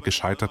nach der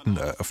gescheiterten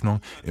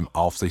Eröffnung im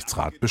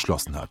Aufsichtsrat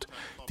beschlossen hat.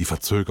 Die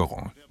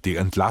Verzögerung, die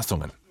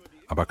Entlassungen.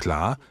 Aber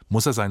klar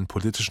muss er seinen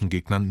politischen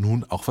Gegnern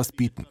nun auch was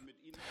bieten.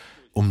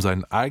 Um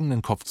seinen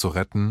eigenen Kopf zu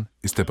retten,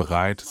 ist er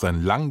bereit,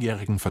 seinen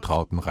langjährigen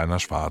Vertrauten Rainer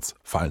Schwarz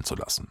fallen zu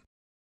lassen.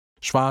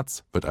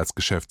 Schwarz wird als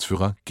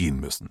Geschäftsführer gehen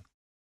müssen.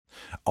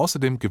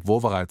 Außerdem gibt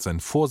Wowereit seinen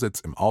Vorsitz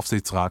im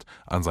Aufsichtsrat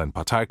an seinen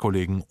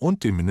Parteikollegen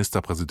und den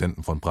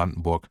Ministerpräsidenten von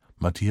Brandenburg,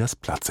 Matthias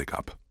Platzek,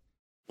 ab.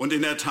 Und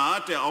in der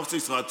Tat, der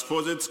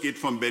Aufsichtsratsvorsitz geht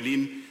von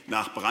Berlin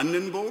nach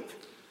Brandenburg.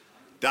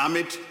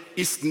 Damit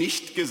ist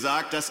nicht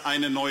gesagt, dass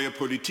eine neue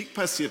Politik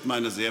passiert,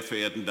 meine sehr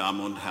verehrten Damen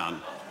und Herren.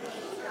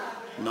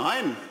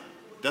 Nein,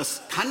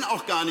 das kann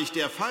auch gar nicht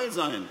der Fall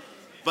sein,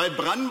 weil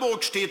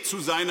Brandenburg steht zu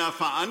seiner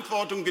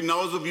Verantwortung,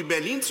 genauso wie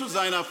Berlin zu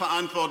seiner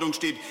Verantwortung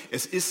steht.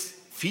 Es ist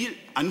viel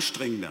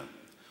anstrengender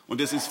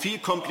und es ist viel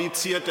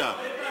komplizierter.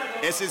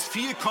 Es ist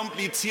viel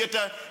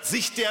komplizierter,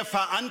 sich der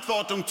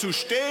Verantwortung zu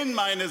stellen,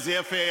 meine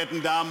sehr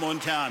verehrten Damen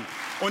und Herren.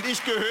 Und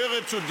ich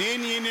gehöre zu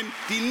denjenigen,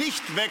 die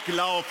nicht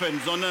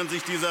weglaufen, sondern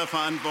sich dieser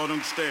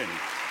Verantwortung stellen.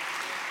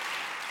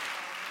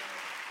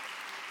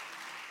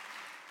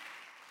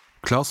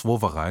 Klaus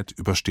Wowereit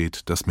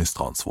übersteht das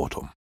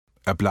Misstrauensvotum.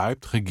 Er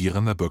bleibt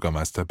regierender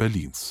Bürgermeister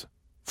Berlins.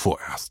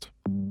 Vorerst.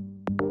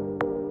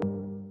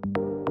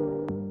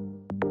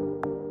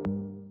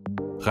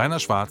 Rainer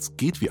Schwarz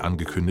geht wie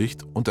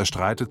angekündigt und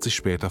erstreitet sich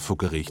später vor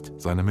Gericht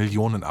seine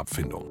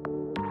Millionenabfindung.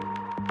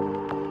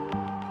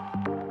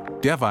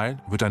 Derweil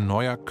wird ein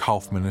neuer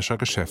kaufmännischer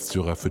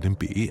Geschäftsführer für den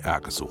BER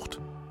gesucht.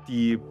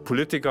 Die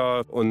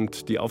Politiker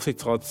und die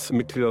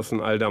Aufsichtsratsmitglieder sind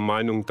all der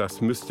Meinung,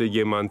 das müsste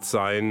jemand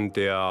sein,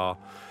 der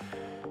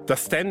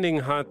das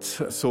Standing hat,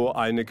 so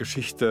eine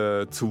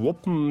Geschichte zu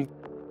wuppen.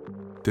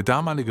 Der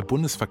damalige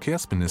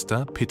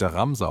Bundesverkehrsminister Peter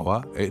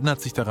Ramsauer erinnert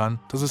sich daran,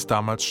 dass es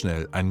damals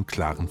schnell einen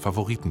klaren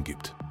Favoriten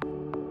gibt.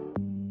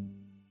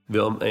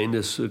 Wir haben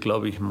eines,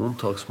 glaube ich,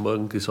 montags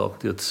morgen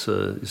gesagt, jetzt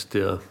ist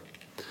der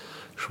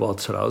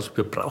Schwarz raus,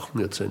 wir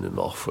brauchen jetzt einen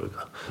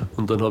Nachfolger.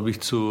 Und dann habe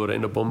ich zu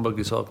Rainer Bomber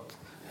gesagt,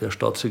 Herr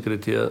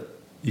Staatssekretär,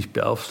 ich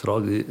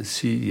beauftrage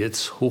Sie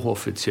jetzt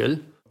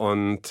hochoffiziell.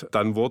 Und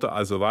dann wurde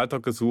also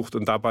weitergesucht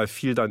und dabei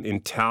fiel dann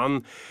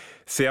intern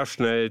sehr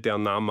schnell der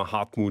Name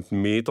Hartmut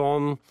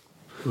Medorn.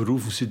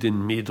 Rufen Sie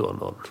den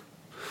Medorn an.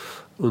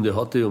 Und er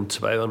hatte um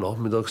 2 Uhr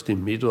nachmittags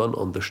den Medorn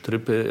an der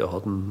Strippe. Er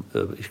hat ihn,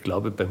 ich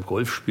glaube, beim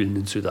Golfspielen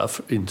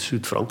in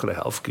Südfrankreich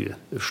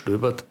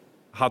aufgestöbert.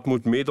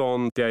 Hartmut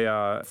Medorn, der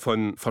ja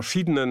von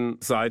verschiedenen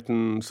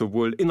Seiten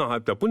sowohl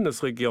innerhalb der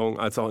Bundesregierung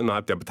als auch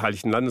innerhalb der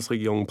beteiligten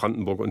Landesregierungen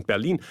Brandenburg und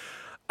Berlin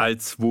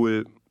als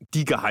wohl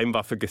die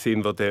Geheimwaffe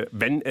gesehen würde,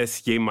 wenn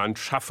es jemand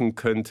schaffen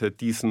könnte,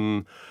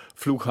 diesen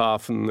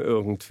Flughafen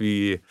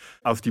irgendwie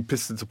auf die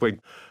Piste zu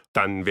bringen,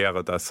 dann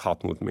wäre das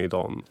Hartmut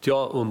Medorn. Tja,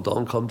 und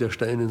dann kam der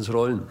Stein ins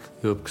Rollen.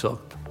 Ich habe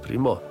gesagt,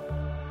 prima.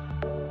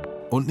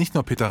 Und nicht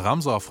nur Peter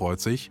Ramsauer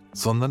freut sich,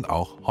 sondern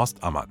auch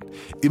Horst Ammann.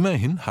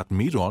 Immerhin hat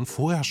Medorn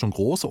vorher schon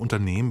große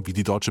Unternehmen wie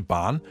die Deutsche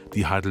Bahn,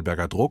 die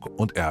Heidelberger Druck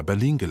und Air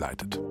Berlin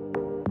geleitet.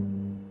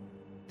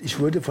 Ich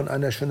wurde von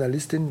einer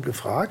Journalistin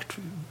gefragt,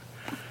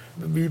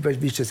 wie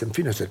ich das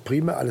empfinde. Ich sagte,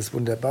 prima, alles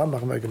wunderbar,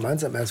 machen wir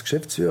gemeinsam. Er ist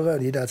Geschäftsführer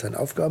und jeder hat seinen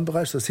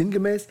Aufgabenbereich, so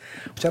sinngemäß.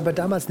 Ich habe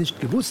damals nicht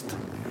gewusst.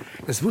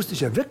 Das wusste ich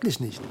ja wirklich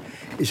nicht.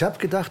 Ich habe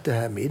gedacht, der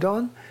Herr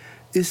Medorn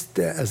ist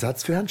der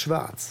Ersatz für Herrn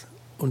Schwarz.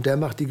 Und der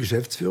macht die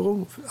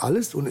Geschäftsführung,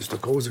 alles, und ist der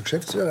große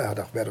Geschäftsführer, er hat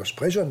auch wäre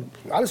Sprecher,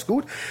 alles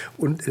gut,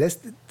 und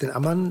lässt den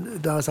Ammann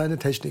da seine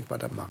Technik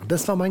weitermachen.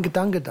 Das war mein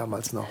Gedanke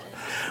damals noch.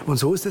 Und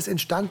so ist es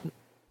entstanden.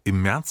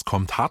 Im März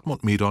kommt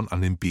Hartmut Medorn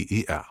an den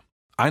BER.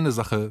 Eine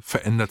Sache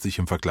verändert sich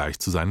im Vergleich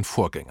zu seinen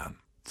Vorgängern.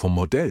 Vom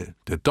Modell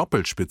der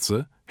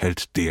Doppelspitze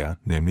hält der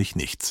nämlich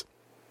nichts.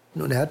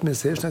 Und er hat mir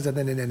sehr schnell gesagt,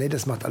 nee,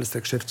 das macht alles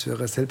der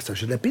Geschäftsführer selbst.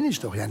 Da bin ich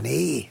doch. Ja,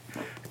 nee,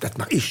 das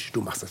mach ich,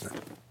 du machst das nicht.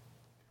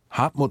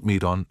 Hartmut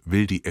Medorn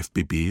will die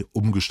FBB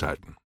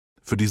umgestalten.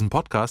 Für diesen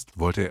Podcast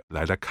wollte er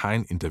leider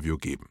kein Interview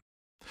geben.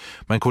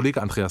 Mein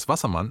Kollege Andreas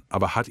Wassermann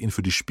aber hat ihn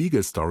für die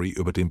Spiegel-Story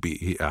über den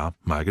BER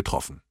mal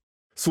getroffen.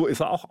 So ist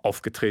er auch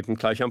aufgetreten,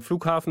 gleich am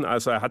Flughafen.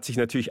 Also er hat sich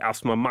natürlich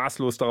erstmal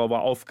maßlos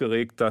darüber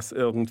aufgeregt, dass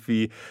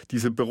irgendwie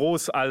diese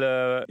Büros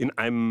alle in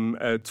einem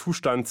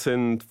Zustand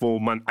sind, wo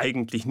man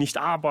eigentlich nicht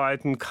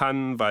arbeiten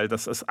kann, weil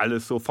das ist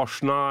alles so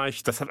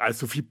verschnarcht. Das hat alles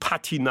so viel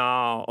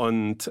Patina.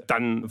 Und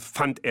dann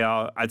fand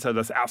er, als er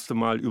das erste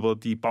Mal über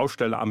die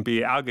Baustelle am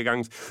BER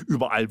gegangen ist,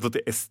 überall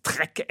würde es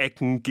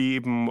Dreckecken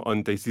geben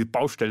und diese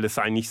Baustelle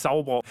sei nicht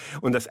sauber.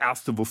 Und das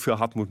Erste, wofür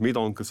Hartmut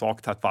Medorn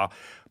gesorgt hat, war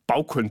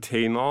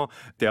Baucontainer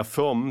der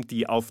Firmen,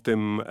 die auf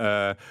dem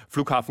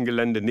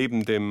Flughafengelände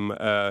neben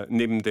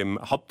dem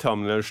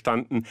Hauptterminal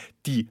standen,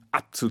 die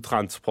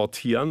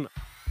abzutransportieren.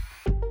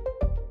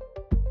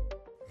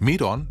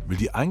 Medorn will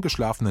die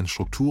eingeschlafenen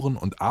Strukturen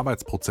und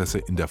Arbeitsprozesse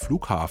in der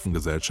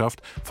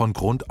Flughafengesellschaft von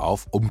Grund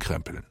auf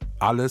umkrempeln.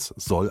 Alles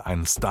soll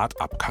einen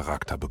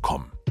Start-up-Charakter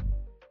bekommen.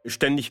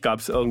 Ständig gab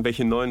es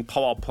irgendwelche neuen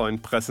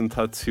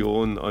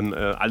PowerPoint-Präsentationen und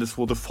alles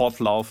wurde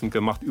fortlaufend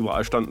gemacht.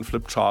 Überall standen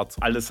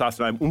Flipcharts. Alles saß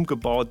in einem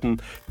umgebauten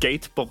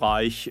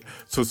Gate-Bereich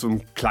zu so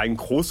einem kleinen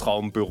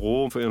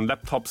Großraumbüro für ihren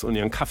Laptops und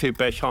ihren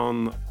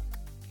Kaffeebechern.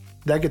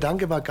 Der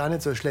Gedanke war gar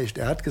nicht so schlecht.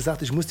 Er hat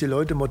gesagt, ich muss die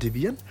Leute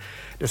motivieren.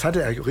 Das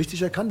hatte er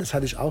richtig erkannt, das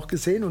hatte ich auch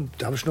gesehen. Und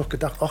da habe ich noch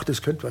gedacht, ach,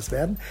 das könnte was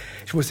werden.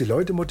 Ich muss die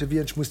Leute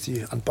motivieren, ich muss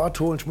die an Bord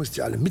holen, ich muss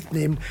die alle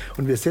mitnehmen.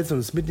 Und wir setzen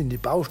uns mitten in die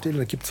Baustelle.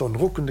 Da gibt es so einen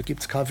Ruck und da gibt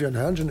es Kaffee und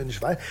Hörnchen. Und ich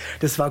weiß,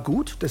 das war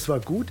gut.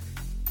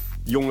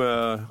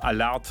 Junge,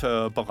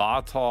 alerte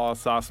Berater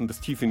saßen bis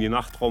tief in die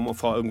Nacht rum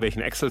vor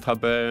irgendwelchen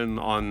Excel-Tabellen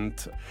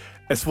und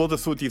es wurde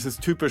so dieses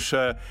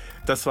typische,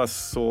 das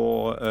was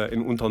so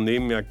in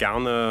Unternehmen ja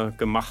gerne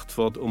gemacht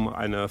wird, um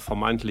eine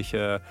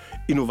vermeintliche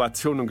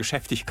Innovation und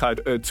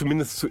Geschäftigkeit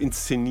zumindest zu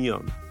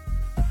inszenieren.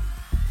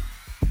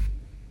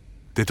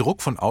 Der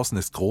Druck von außen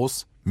ist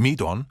groß,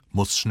 Medorn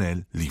muss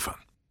schnell liefern.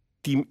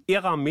 Die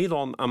Ära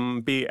Medorn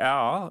am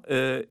BR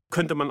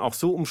könnte man auch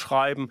so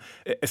umschreiben,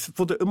 es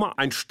wurde immer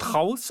ein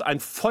Strauß, ein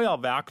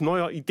Feuerwerk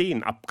neuer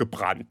Ideen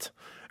abgebrannt,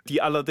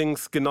 die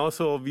allerdings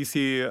genauso wie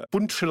sie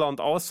bunt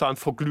schillernd aussahen,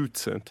 verglüht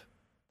sind.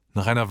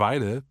 Nach einer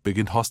Weile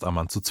beginnt Horst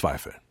Ammann zu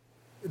zweifeln.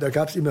 Da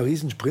gab es immer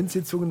riesen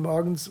Sprintsitzungen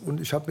morgens und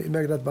ich habe mir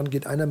immer gedacht, wann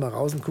geht einer mal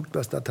raus und guckt,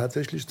 was da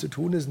tatsächlich zu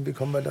tun ist und wie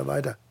kommen wir da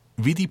weiter.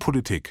 Wie die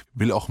Politik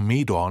will auch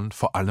Medorn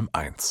vor allem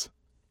eins: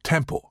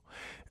 Tempo.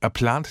 Er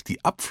plant,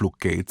 die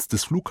Abfluggates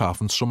des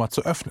Flughafens schon mal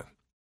zu öffnen.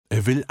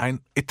 Er will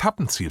ein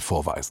Etappenziel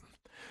vorweisen.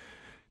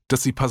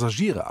 Dass die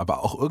Passagiere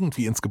aber auch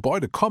irgendwie ins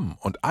Gebäude kommen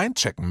und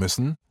einchecken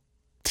müssen,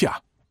 tja.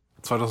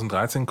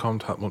 2013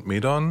 kommt Hartmut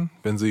Medorn.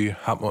 Wenn Sie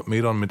Hartmut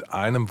Medorn mit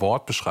einem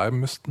Wort beschreiben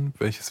müssten,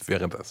 welches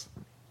wäre das?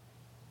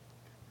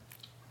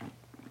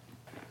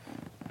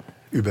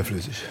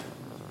 Überflüssig.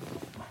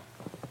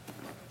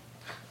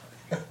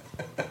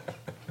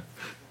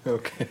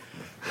 Okay.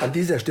 An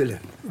dieser Stelle,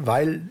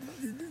 weil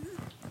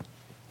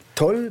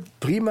toll,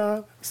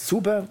 prima,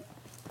 super,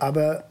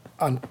 aber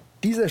an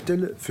dieser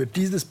Stelle für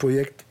dieses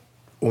Projekt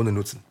ohne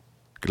Nutzen.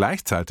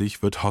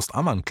 Gleichzeitig wird Horst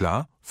Ammann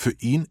klar, für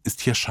ihn ist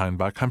hier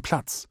scheinbar kein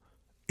Platz.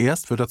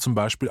 Erst wird er zum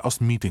Beispiel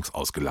aus Meetings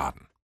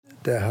ausgeladen.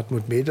 Der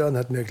Hartmut Medorn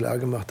hat mir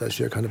klargemacht, dass ich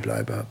hier keine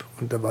Bleibe habe.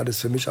 Und da war das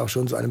für mich auch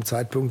schon zu einem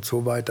Zeitpunkt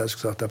so weit, dass ich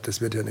gesagt habe,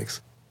 das wird ja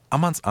nichts.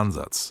 Ammanns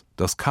Ansatz,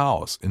 das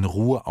Chaos in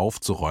Ruhe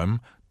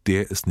aufzuräumen,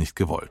 der ist nicht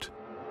gewollt.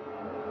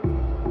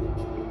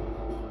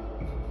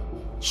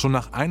 Schon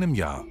nach einem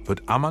Jahr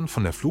wird Ammann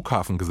von der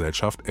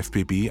Flughafengesellschaft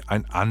FBB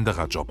ein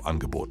anderer Job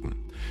angeboten.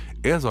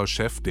 Er soll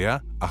Chef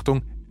der,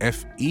 Achtung,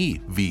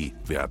 FEW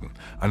werden,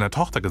 einer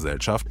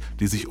Tochtergesellschaft,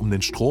 die sich um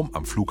den Strom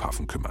am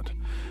Flughafen kümmert.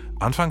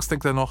 Anfangs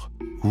denkt er noch,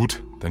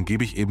 gut, dann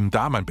gebe ich eben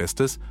da mein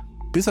Bestes,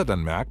 bis er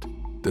dann merkt,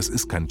 das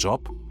ist kein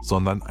Job,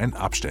 sondern ein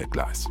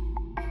Abstellgleis.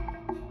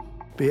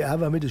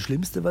 BR war mit das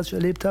Schlimmste, was ich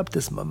erlebt habe.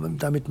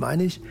 Damit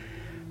meine ich,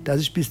 dass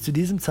ich bis zu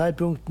diesem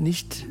Zeitpunkt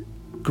nicht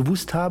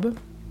gewusst habe,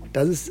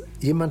 dass es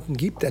jemanden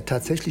gibt, der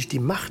tatsächlich die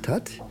Macht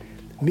hat,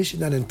 mich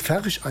in einen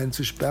Pferch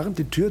einzusperren,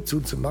 die Tür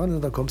zuzumachen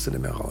und dann kommst du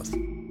nicht mehr raus.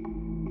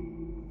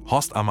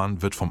 Horst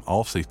Ammann wird vom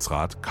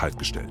Aufsichtsrat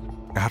kaltgestellt.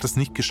 Er hat es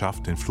nicht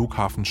geschafft, den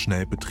Flughafen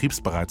schnell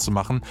betriebsbereit zu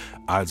machen,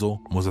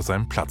 also muss er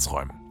seinen Platz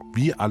räumen.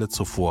 Wie alle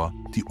zuvor,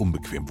 die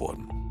unbequem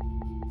wurden.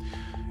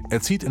 Er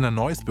zieht in ein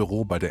neues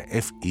Büro bei der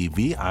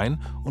FEW ein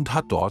und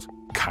hat dort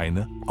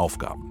keine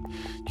Aufgaben.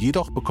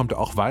 Jedoch bekommt er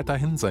auch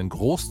weiterhin sein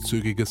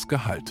großzügiges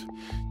Gehalt.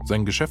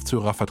 Sein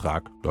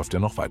Geschäftsführervertrag läuft ja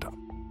noch weiter.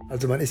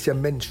 Also man ist ja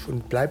Mensch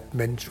und bleibt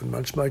Mensch. Und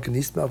manchmal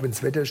genießt man auch, wenn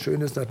das Wetter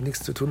schön ist und hat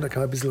nichts zu tun, da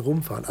kann man ein bisschen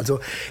rumfahren. Also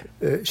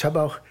ich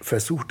habe auch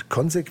versucht,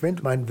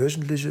 konsequent mein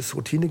wöchentliches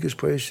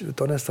Routinegespräch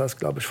donnerstags,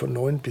 glaube ich, von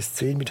 9 bis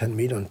 10 mit Herrn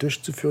Medorn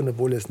durchzuführen,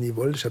 obwohl er es nie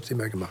wollte. Ich habe es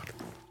immer gemacht.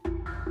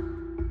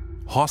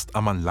 Horst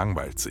Ammann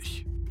langweilt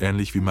sich.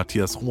 Ähnlich wie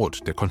Matthias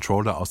Roth, der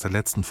Controller aus der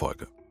letzten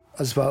Folge.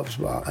 Also es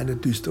war eine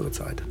düstere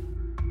Zeit.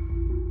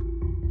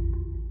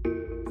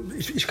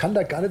 Ich kann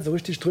da gar nicht so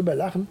richtig drüber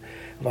lachen,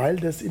 weil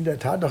das in der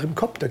Tat noch im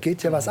Kopf, da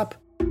geht ja was ab.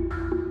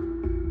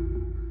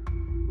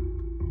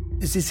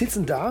 Sie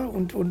sitzen da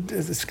und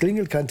es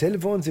klingelt kein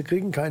Telefon, Sie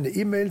kriegen keine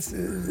E-Mails.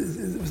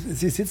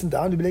 Sie sitzen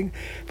da und überlegen,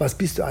 was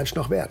bist du eigentlich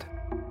noch wert?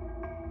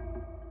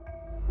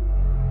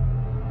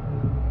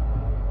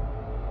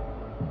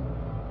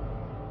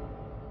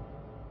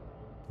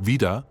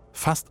 Wieder,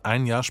 fast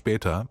ein Jahr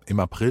später, im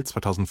April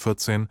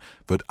 2014,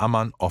 wird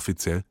Ammann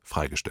offiziell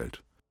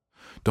freigestellt.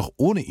 Doch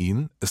ohne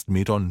ihn ist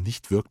Medorn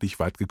nicht wirklich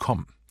weit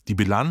gekommen. Die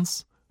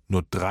Bilanz: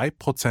 nur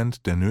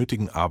 3% der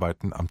nötigen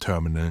Arbeiten am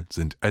Terminal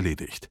sind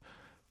erledigt.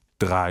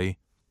 3%.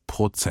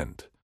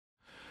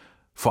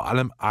 Vor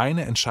allem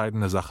eine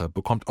entscheidende Sache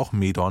bekommt auch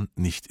Medorn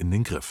nicht in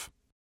den Griff.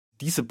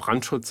 Diese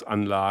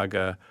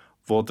Brandschutzanlage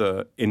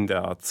wurde in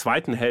der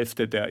zweiten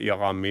Hälfte der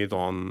Ära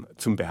Medorn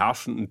zum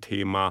beherrschenden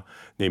Thema,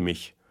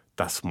 nämlich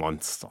das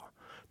Monster.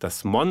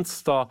 Das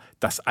Monster,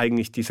 das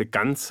eigentlich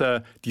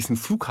diesen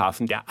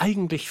Flughafen, der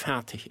eigentlich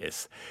fertig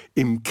ist,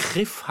 im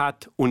Griff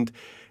hat und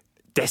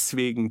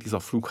deswegen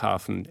dieser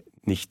Flughafen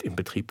nicht in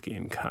Betrieb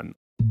gehen kann.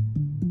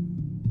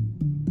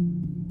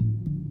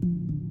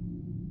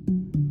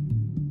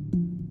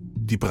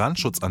 Die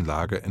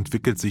Brandschutzanlage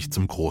entwickelt sich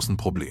zum großen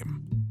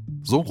Problem.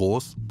 So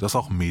groß, dass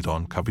auch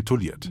Medorn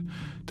kapituliert.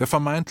 Der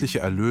vermeintliche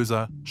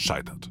Erlöser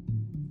scheitert.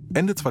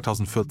 Ende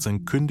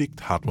 2014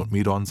 kündigt Hartmut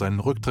Medorn seinen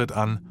Rücktritt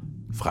an,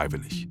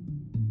 freiwillig.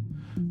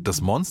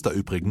 Das Monster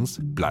übrigens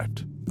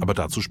bleibt, aber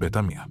dazu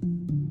später mehr.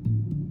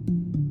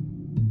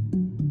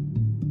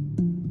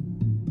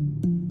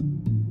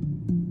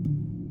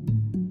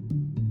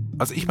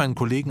 Als ich meinen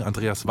Kollegen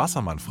Andreas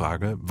Wassermann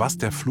frage, was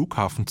der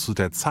Flughafen zu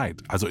der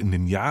Zeit, also in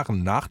den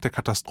Jahren nach der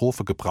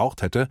Katastrophe,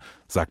 gebraucht hätte,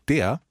 sagt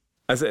der: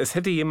 Also es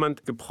hätte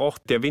jemand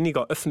gebraucht, der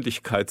weniger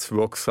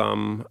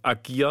öffentlichkeitswirksam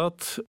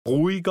agiert,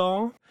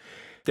 ruhiger,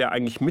 der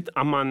eigentlich mit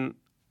Ammann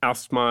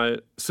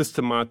erstmal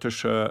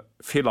systematische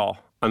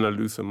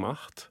Fehleranalyse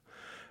macht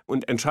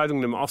und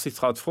Entscheidungen im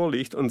Aufsichtsrat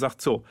vorlegt und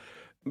sagt so,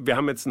 wir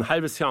haben jetzt ein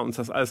halbes Jahr uns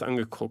das alles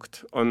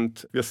angeguckt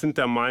und wir sind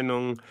der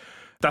Meinung,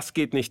 das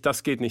geht nicht,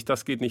 das geht nicht,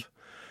 das geht nicht.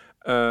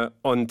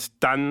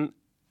 Und dann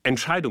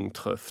Entscheidungen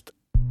trifft.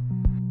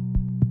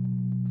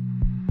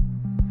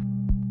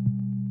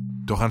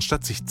 Doch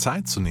anstatt sich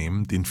Zeit zu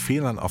nehmen, den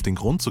Fehlern auf den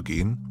Grund zu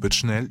gehen, wird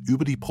schnell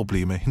über die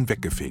Probleme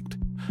hinweggefegt.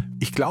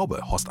 Ich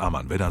glaube Horst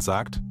Ammann, wenn er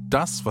sagt,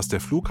 das, was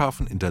der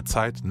Flughafen in der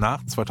Zeit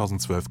nach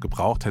 2012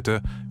 gebraucht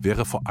hätte,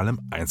 wäre vor allem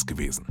eins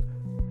gewesen: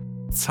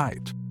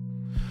 Zeit.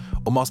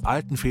 Um aus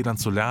alten Fehlern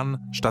zu lernen,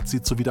 statt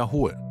sie zu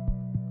wiederholen.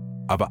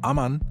 Aber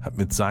Ammann hat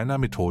mit seiner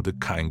Methode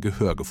kein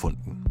Gehör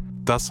gefunden.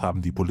 Das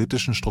haben die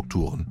politischen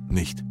Strukturen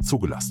nicht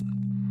zugelassen.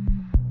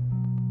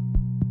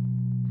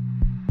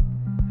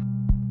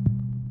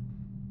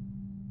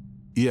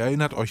 Ihr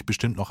erinnert euch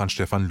bestimmt noch an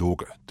Stefan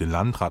Loge, den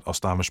Landrat aus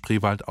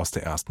Dahme-Spreewald aus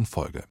der ersten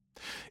Folge.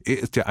 Er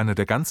ist ja einer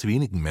der ganz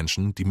wenigen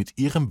Menschen, die mit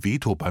ihrem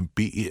Veto beim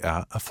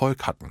BER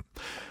Erfolg hatten.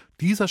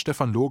 Dieser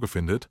Stefan Loge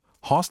findet,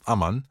 Horst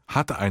Ammann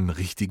hatte einen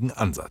richtigen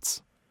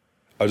Ansatz.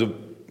 Also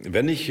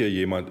wenn ich hier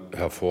jemand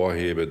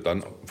hervorhebe,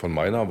 dann von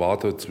meiner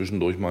Warte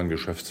zwischendurch mal ein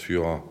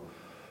Geschäftsführer,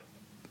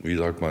 wie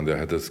sagt man, der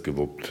hätte es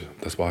gewuppt.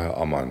 Das war Herr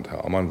Ammann.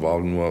 Herr Ammann war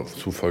nur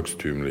zu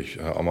volkstümlich.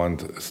 Herr Ammann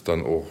ist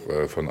dann auch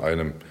von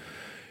einem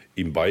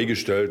ihm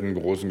beigestellten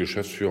großen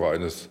Geschäftsführer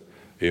eines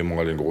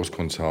ehemaligen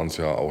Großkonzerns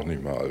ja auch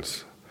nicht mehr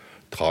als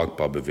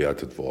tragbar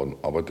bewertet worden.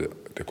 Aber der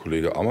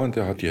Kollege Ammann,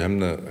 der hat die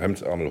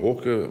Hemdsärmel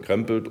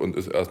hochgekrempelt und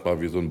ist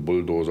erstmal wie so ein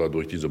Bulldozer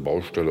durch diese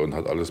Baustelle und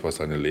hat alles, was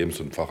seine Lebens-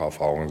 und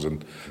Facherfahrungen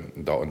sind,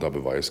 da unter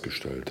Beweis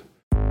gestellt.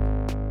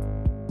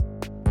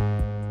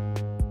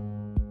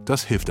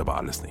 Das hilft aber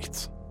alles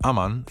nichts.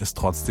 Ammann ist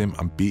trotzdem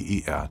am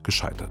BER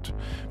gescheitert.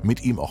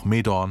 Mit ihm auch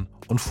Medorn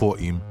und vor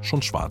ihm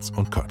schon Schwarz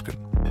und Körtgen.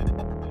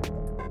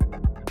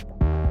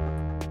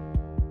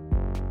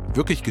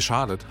 Wirklich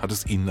geschadet hat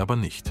es ihnen aber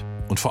nicht.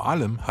 Und vor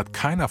allem hat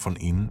keiner von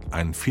ihnen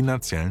einen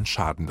finanziellen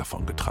Schaden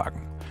davon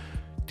getragen.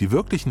 Die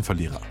wirklichen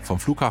Verlierer vom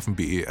Flughafen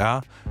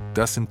BER,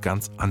 das sind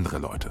ganz andere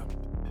Leute.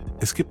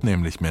 Es gibt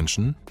nämlich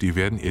Menschen, die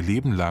werden ihr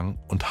Leben lang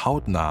und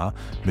hautnah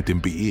mit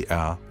dem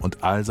BER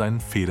und all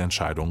seinen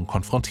Fehlentscheidungen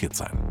konfrontiert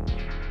sein.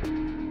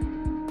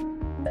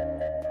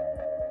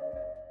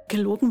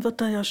 Gelogen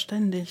wird da ja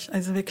ständig.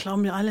 Also wir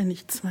glauben ja alle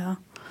nichts mehr.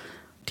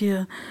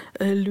 Die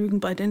lügen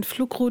bei den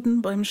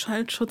Flugrouten, beim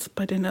Schaltschutz,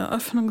 bei den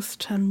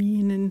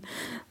Eröffnungsterminen.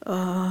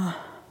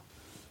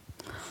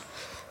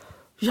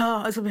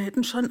 Ja, also wir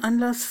hätten schon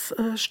Anlass,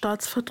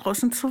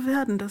 staatsverdrossen zu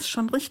werden. Das ist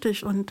schon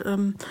richtig. Und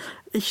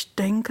ich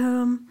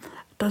denke,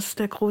 dass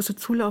der große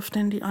Zulauf,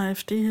 den die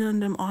AfD hier in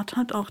dem Ort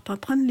hat, auch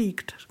daran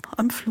liegt.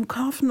 Am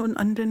Flughafen und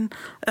an den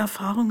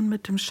Erfahrungen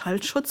mit dem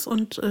Schaltschutz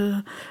und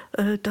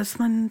dass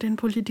man den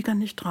Politikern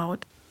nicht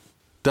traut.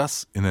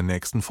 Das in der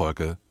nächsten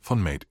Folge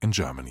von Made in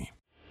Germany.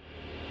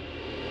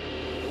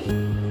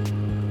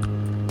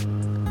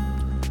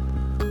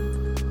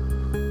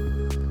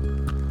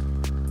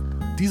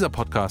 Dieser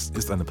Podcast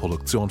ist eine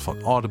Produktion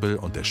von Audible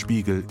und der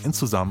Spiegel in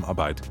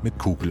Zusammenarbeit mit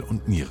Kugel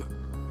und Niere.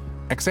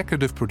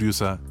 Executive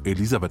Producer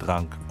Elisabeth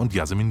Rank und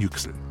Yasemin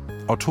Yüksel.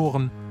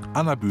 Autoren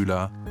Anna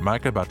Bühler,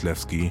 Michael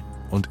Bartlewski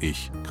und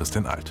ich,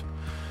 Christian Alt.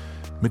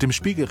 Mit dem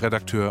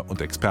Spiegel-Redakteur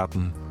und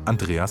Experten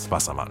Andreas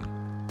Wassermann.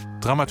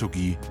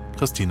 Dramaturgie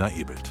Christina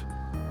Ebelt.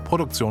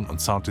 Produktion und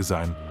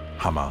Sounddesign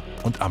Hammer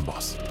und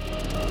Amboss.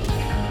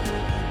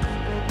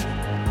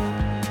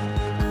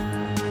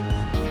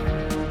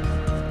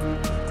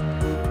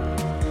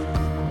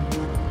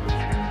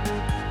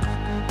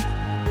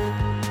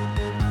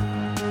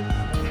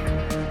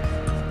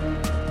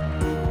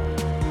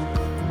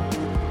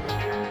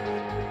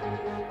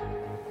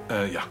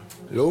 Ja.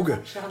 Loge.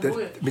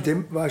 Mit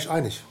dem war ich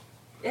einig.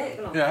 Ja,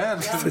 genau. Ja,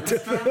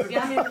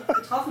 wir haben ihn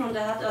getroffen und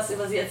er hat was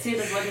über Sie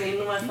erzählt. Das wollten wir Ihnen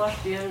nur mal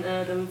vorspielen,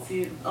 damit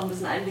Sie auch ein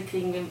bisschen Einblick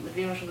kriegen, mit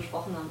wem wir schon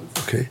gesprochen haben.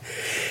 Okay.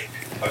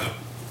 Also,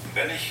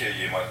 wenn ich hier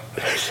jemanden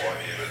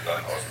hervorhebe,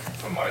 dann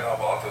von meiner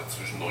Warte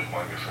zwischendurch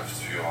mein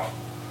Geschäftsführer,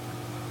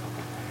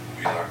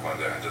 wie sagt man,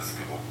 der hätte es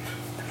gewuppt.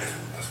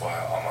 Das war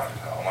Herr Ammann.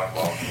 Herr Ammann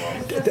war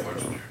nur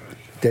volkstümlich.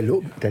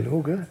 Der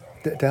Loge,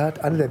 der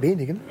hat einer der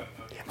wenigen,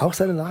 auch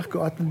seine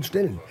nachgeordneten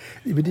Stellen,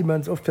 über die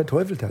man es oft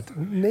verteufelt hat.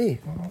 Nee,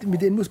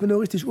 mit denen muss man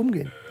nur richtig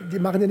umgehen. Die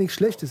machen ja nichts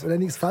Schlechtes oder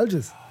nichts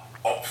Falsches.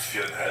 Ob es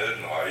für einen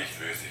Helden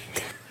reicht, weiß ich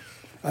nicht.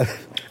 Also,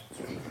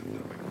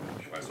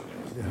 Ich weiß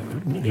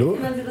auch nicht.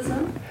 Können Sie das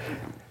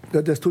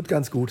hören? das tut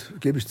ganz gut,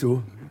 gebe ich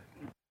zu.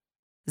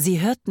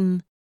 Sie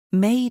hörten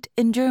Made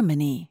in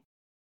Germany,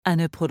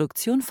 eine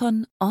Produktion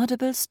von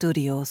Audible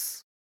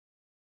Studios.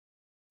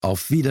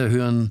 Auf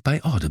Wiederhören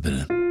bei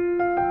Audible.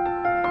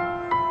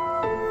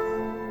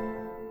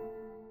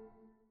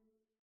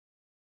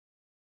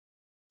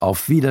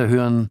 Auf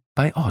Wiederhören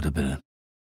bei Audible.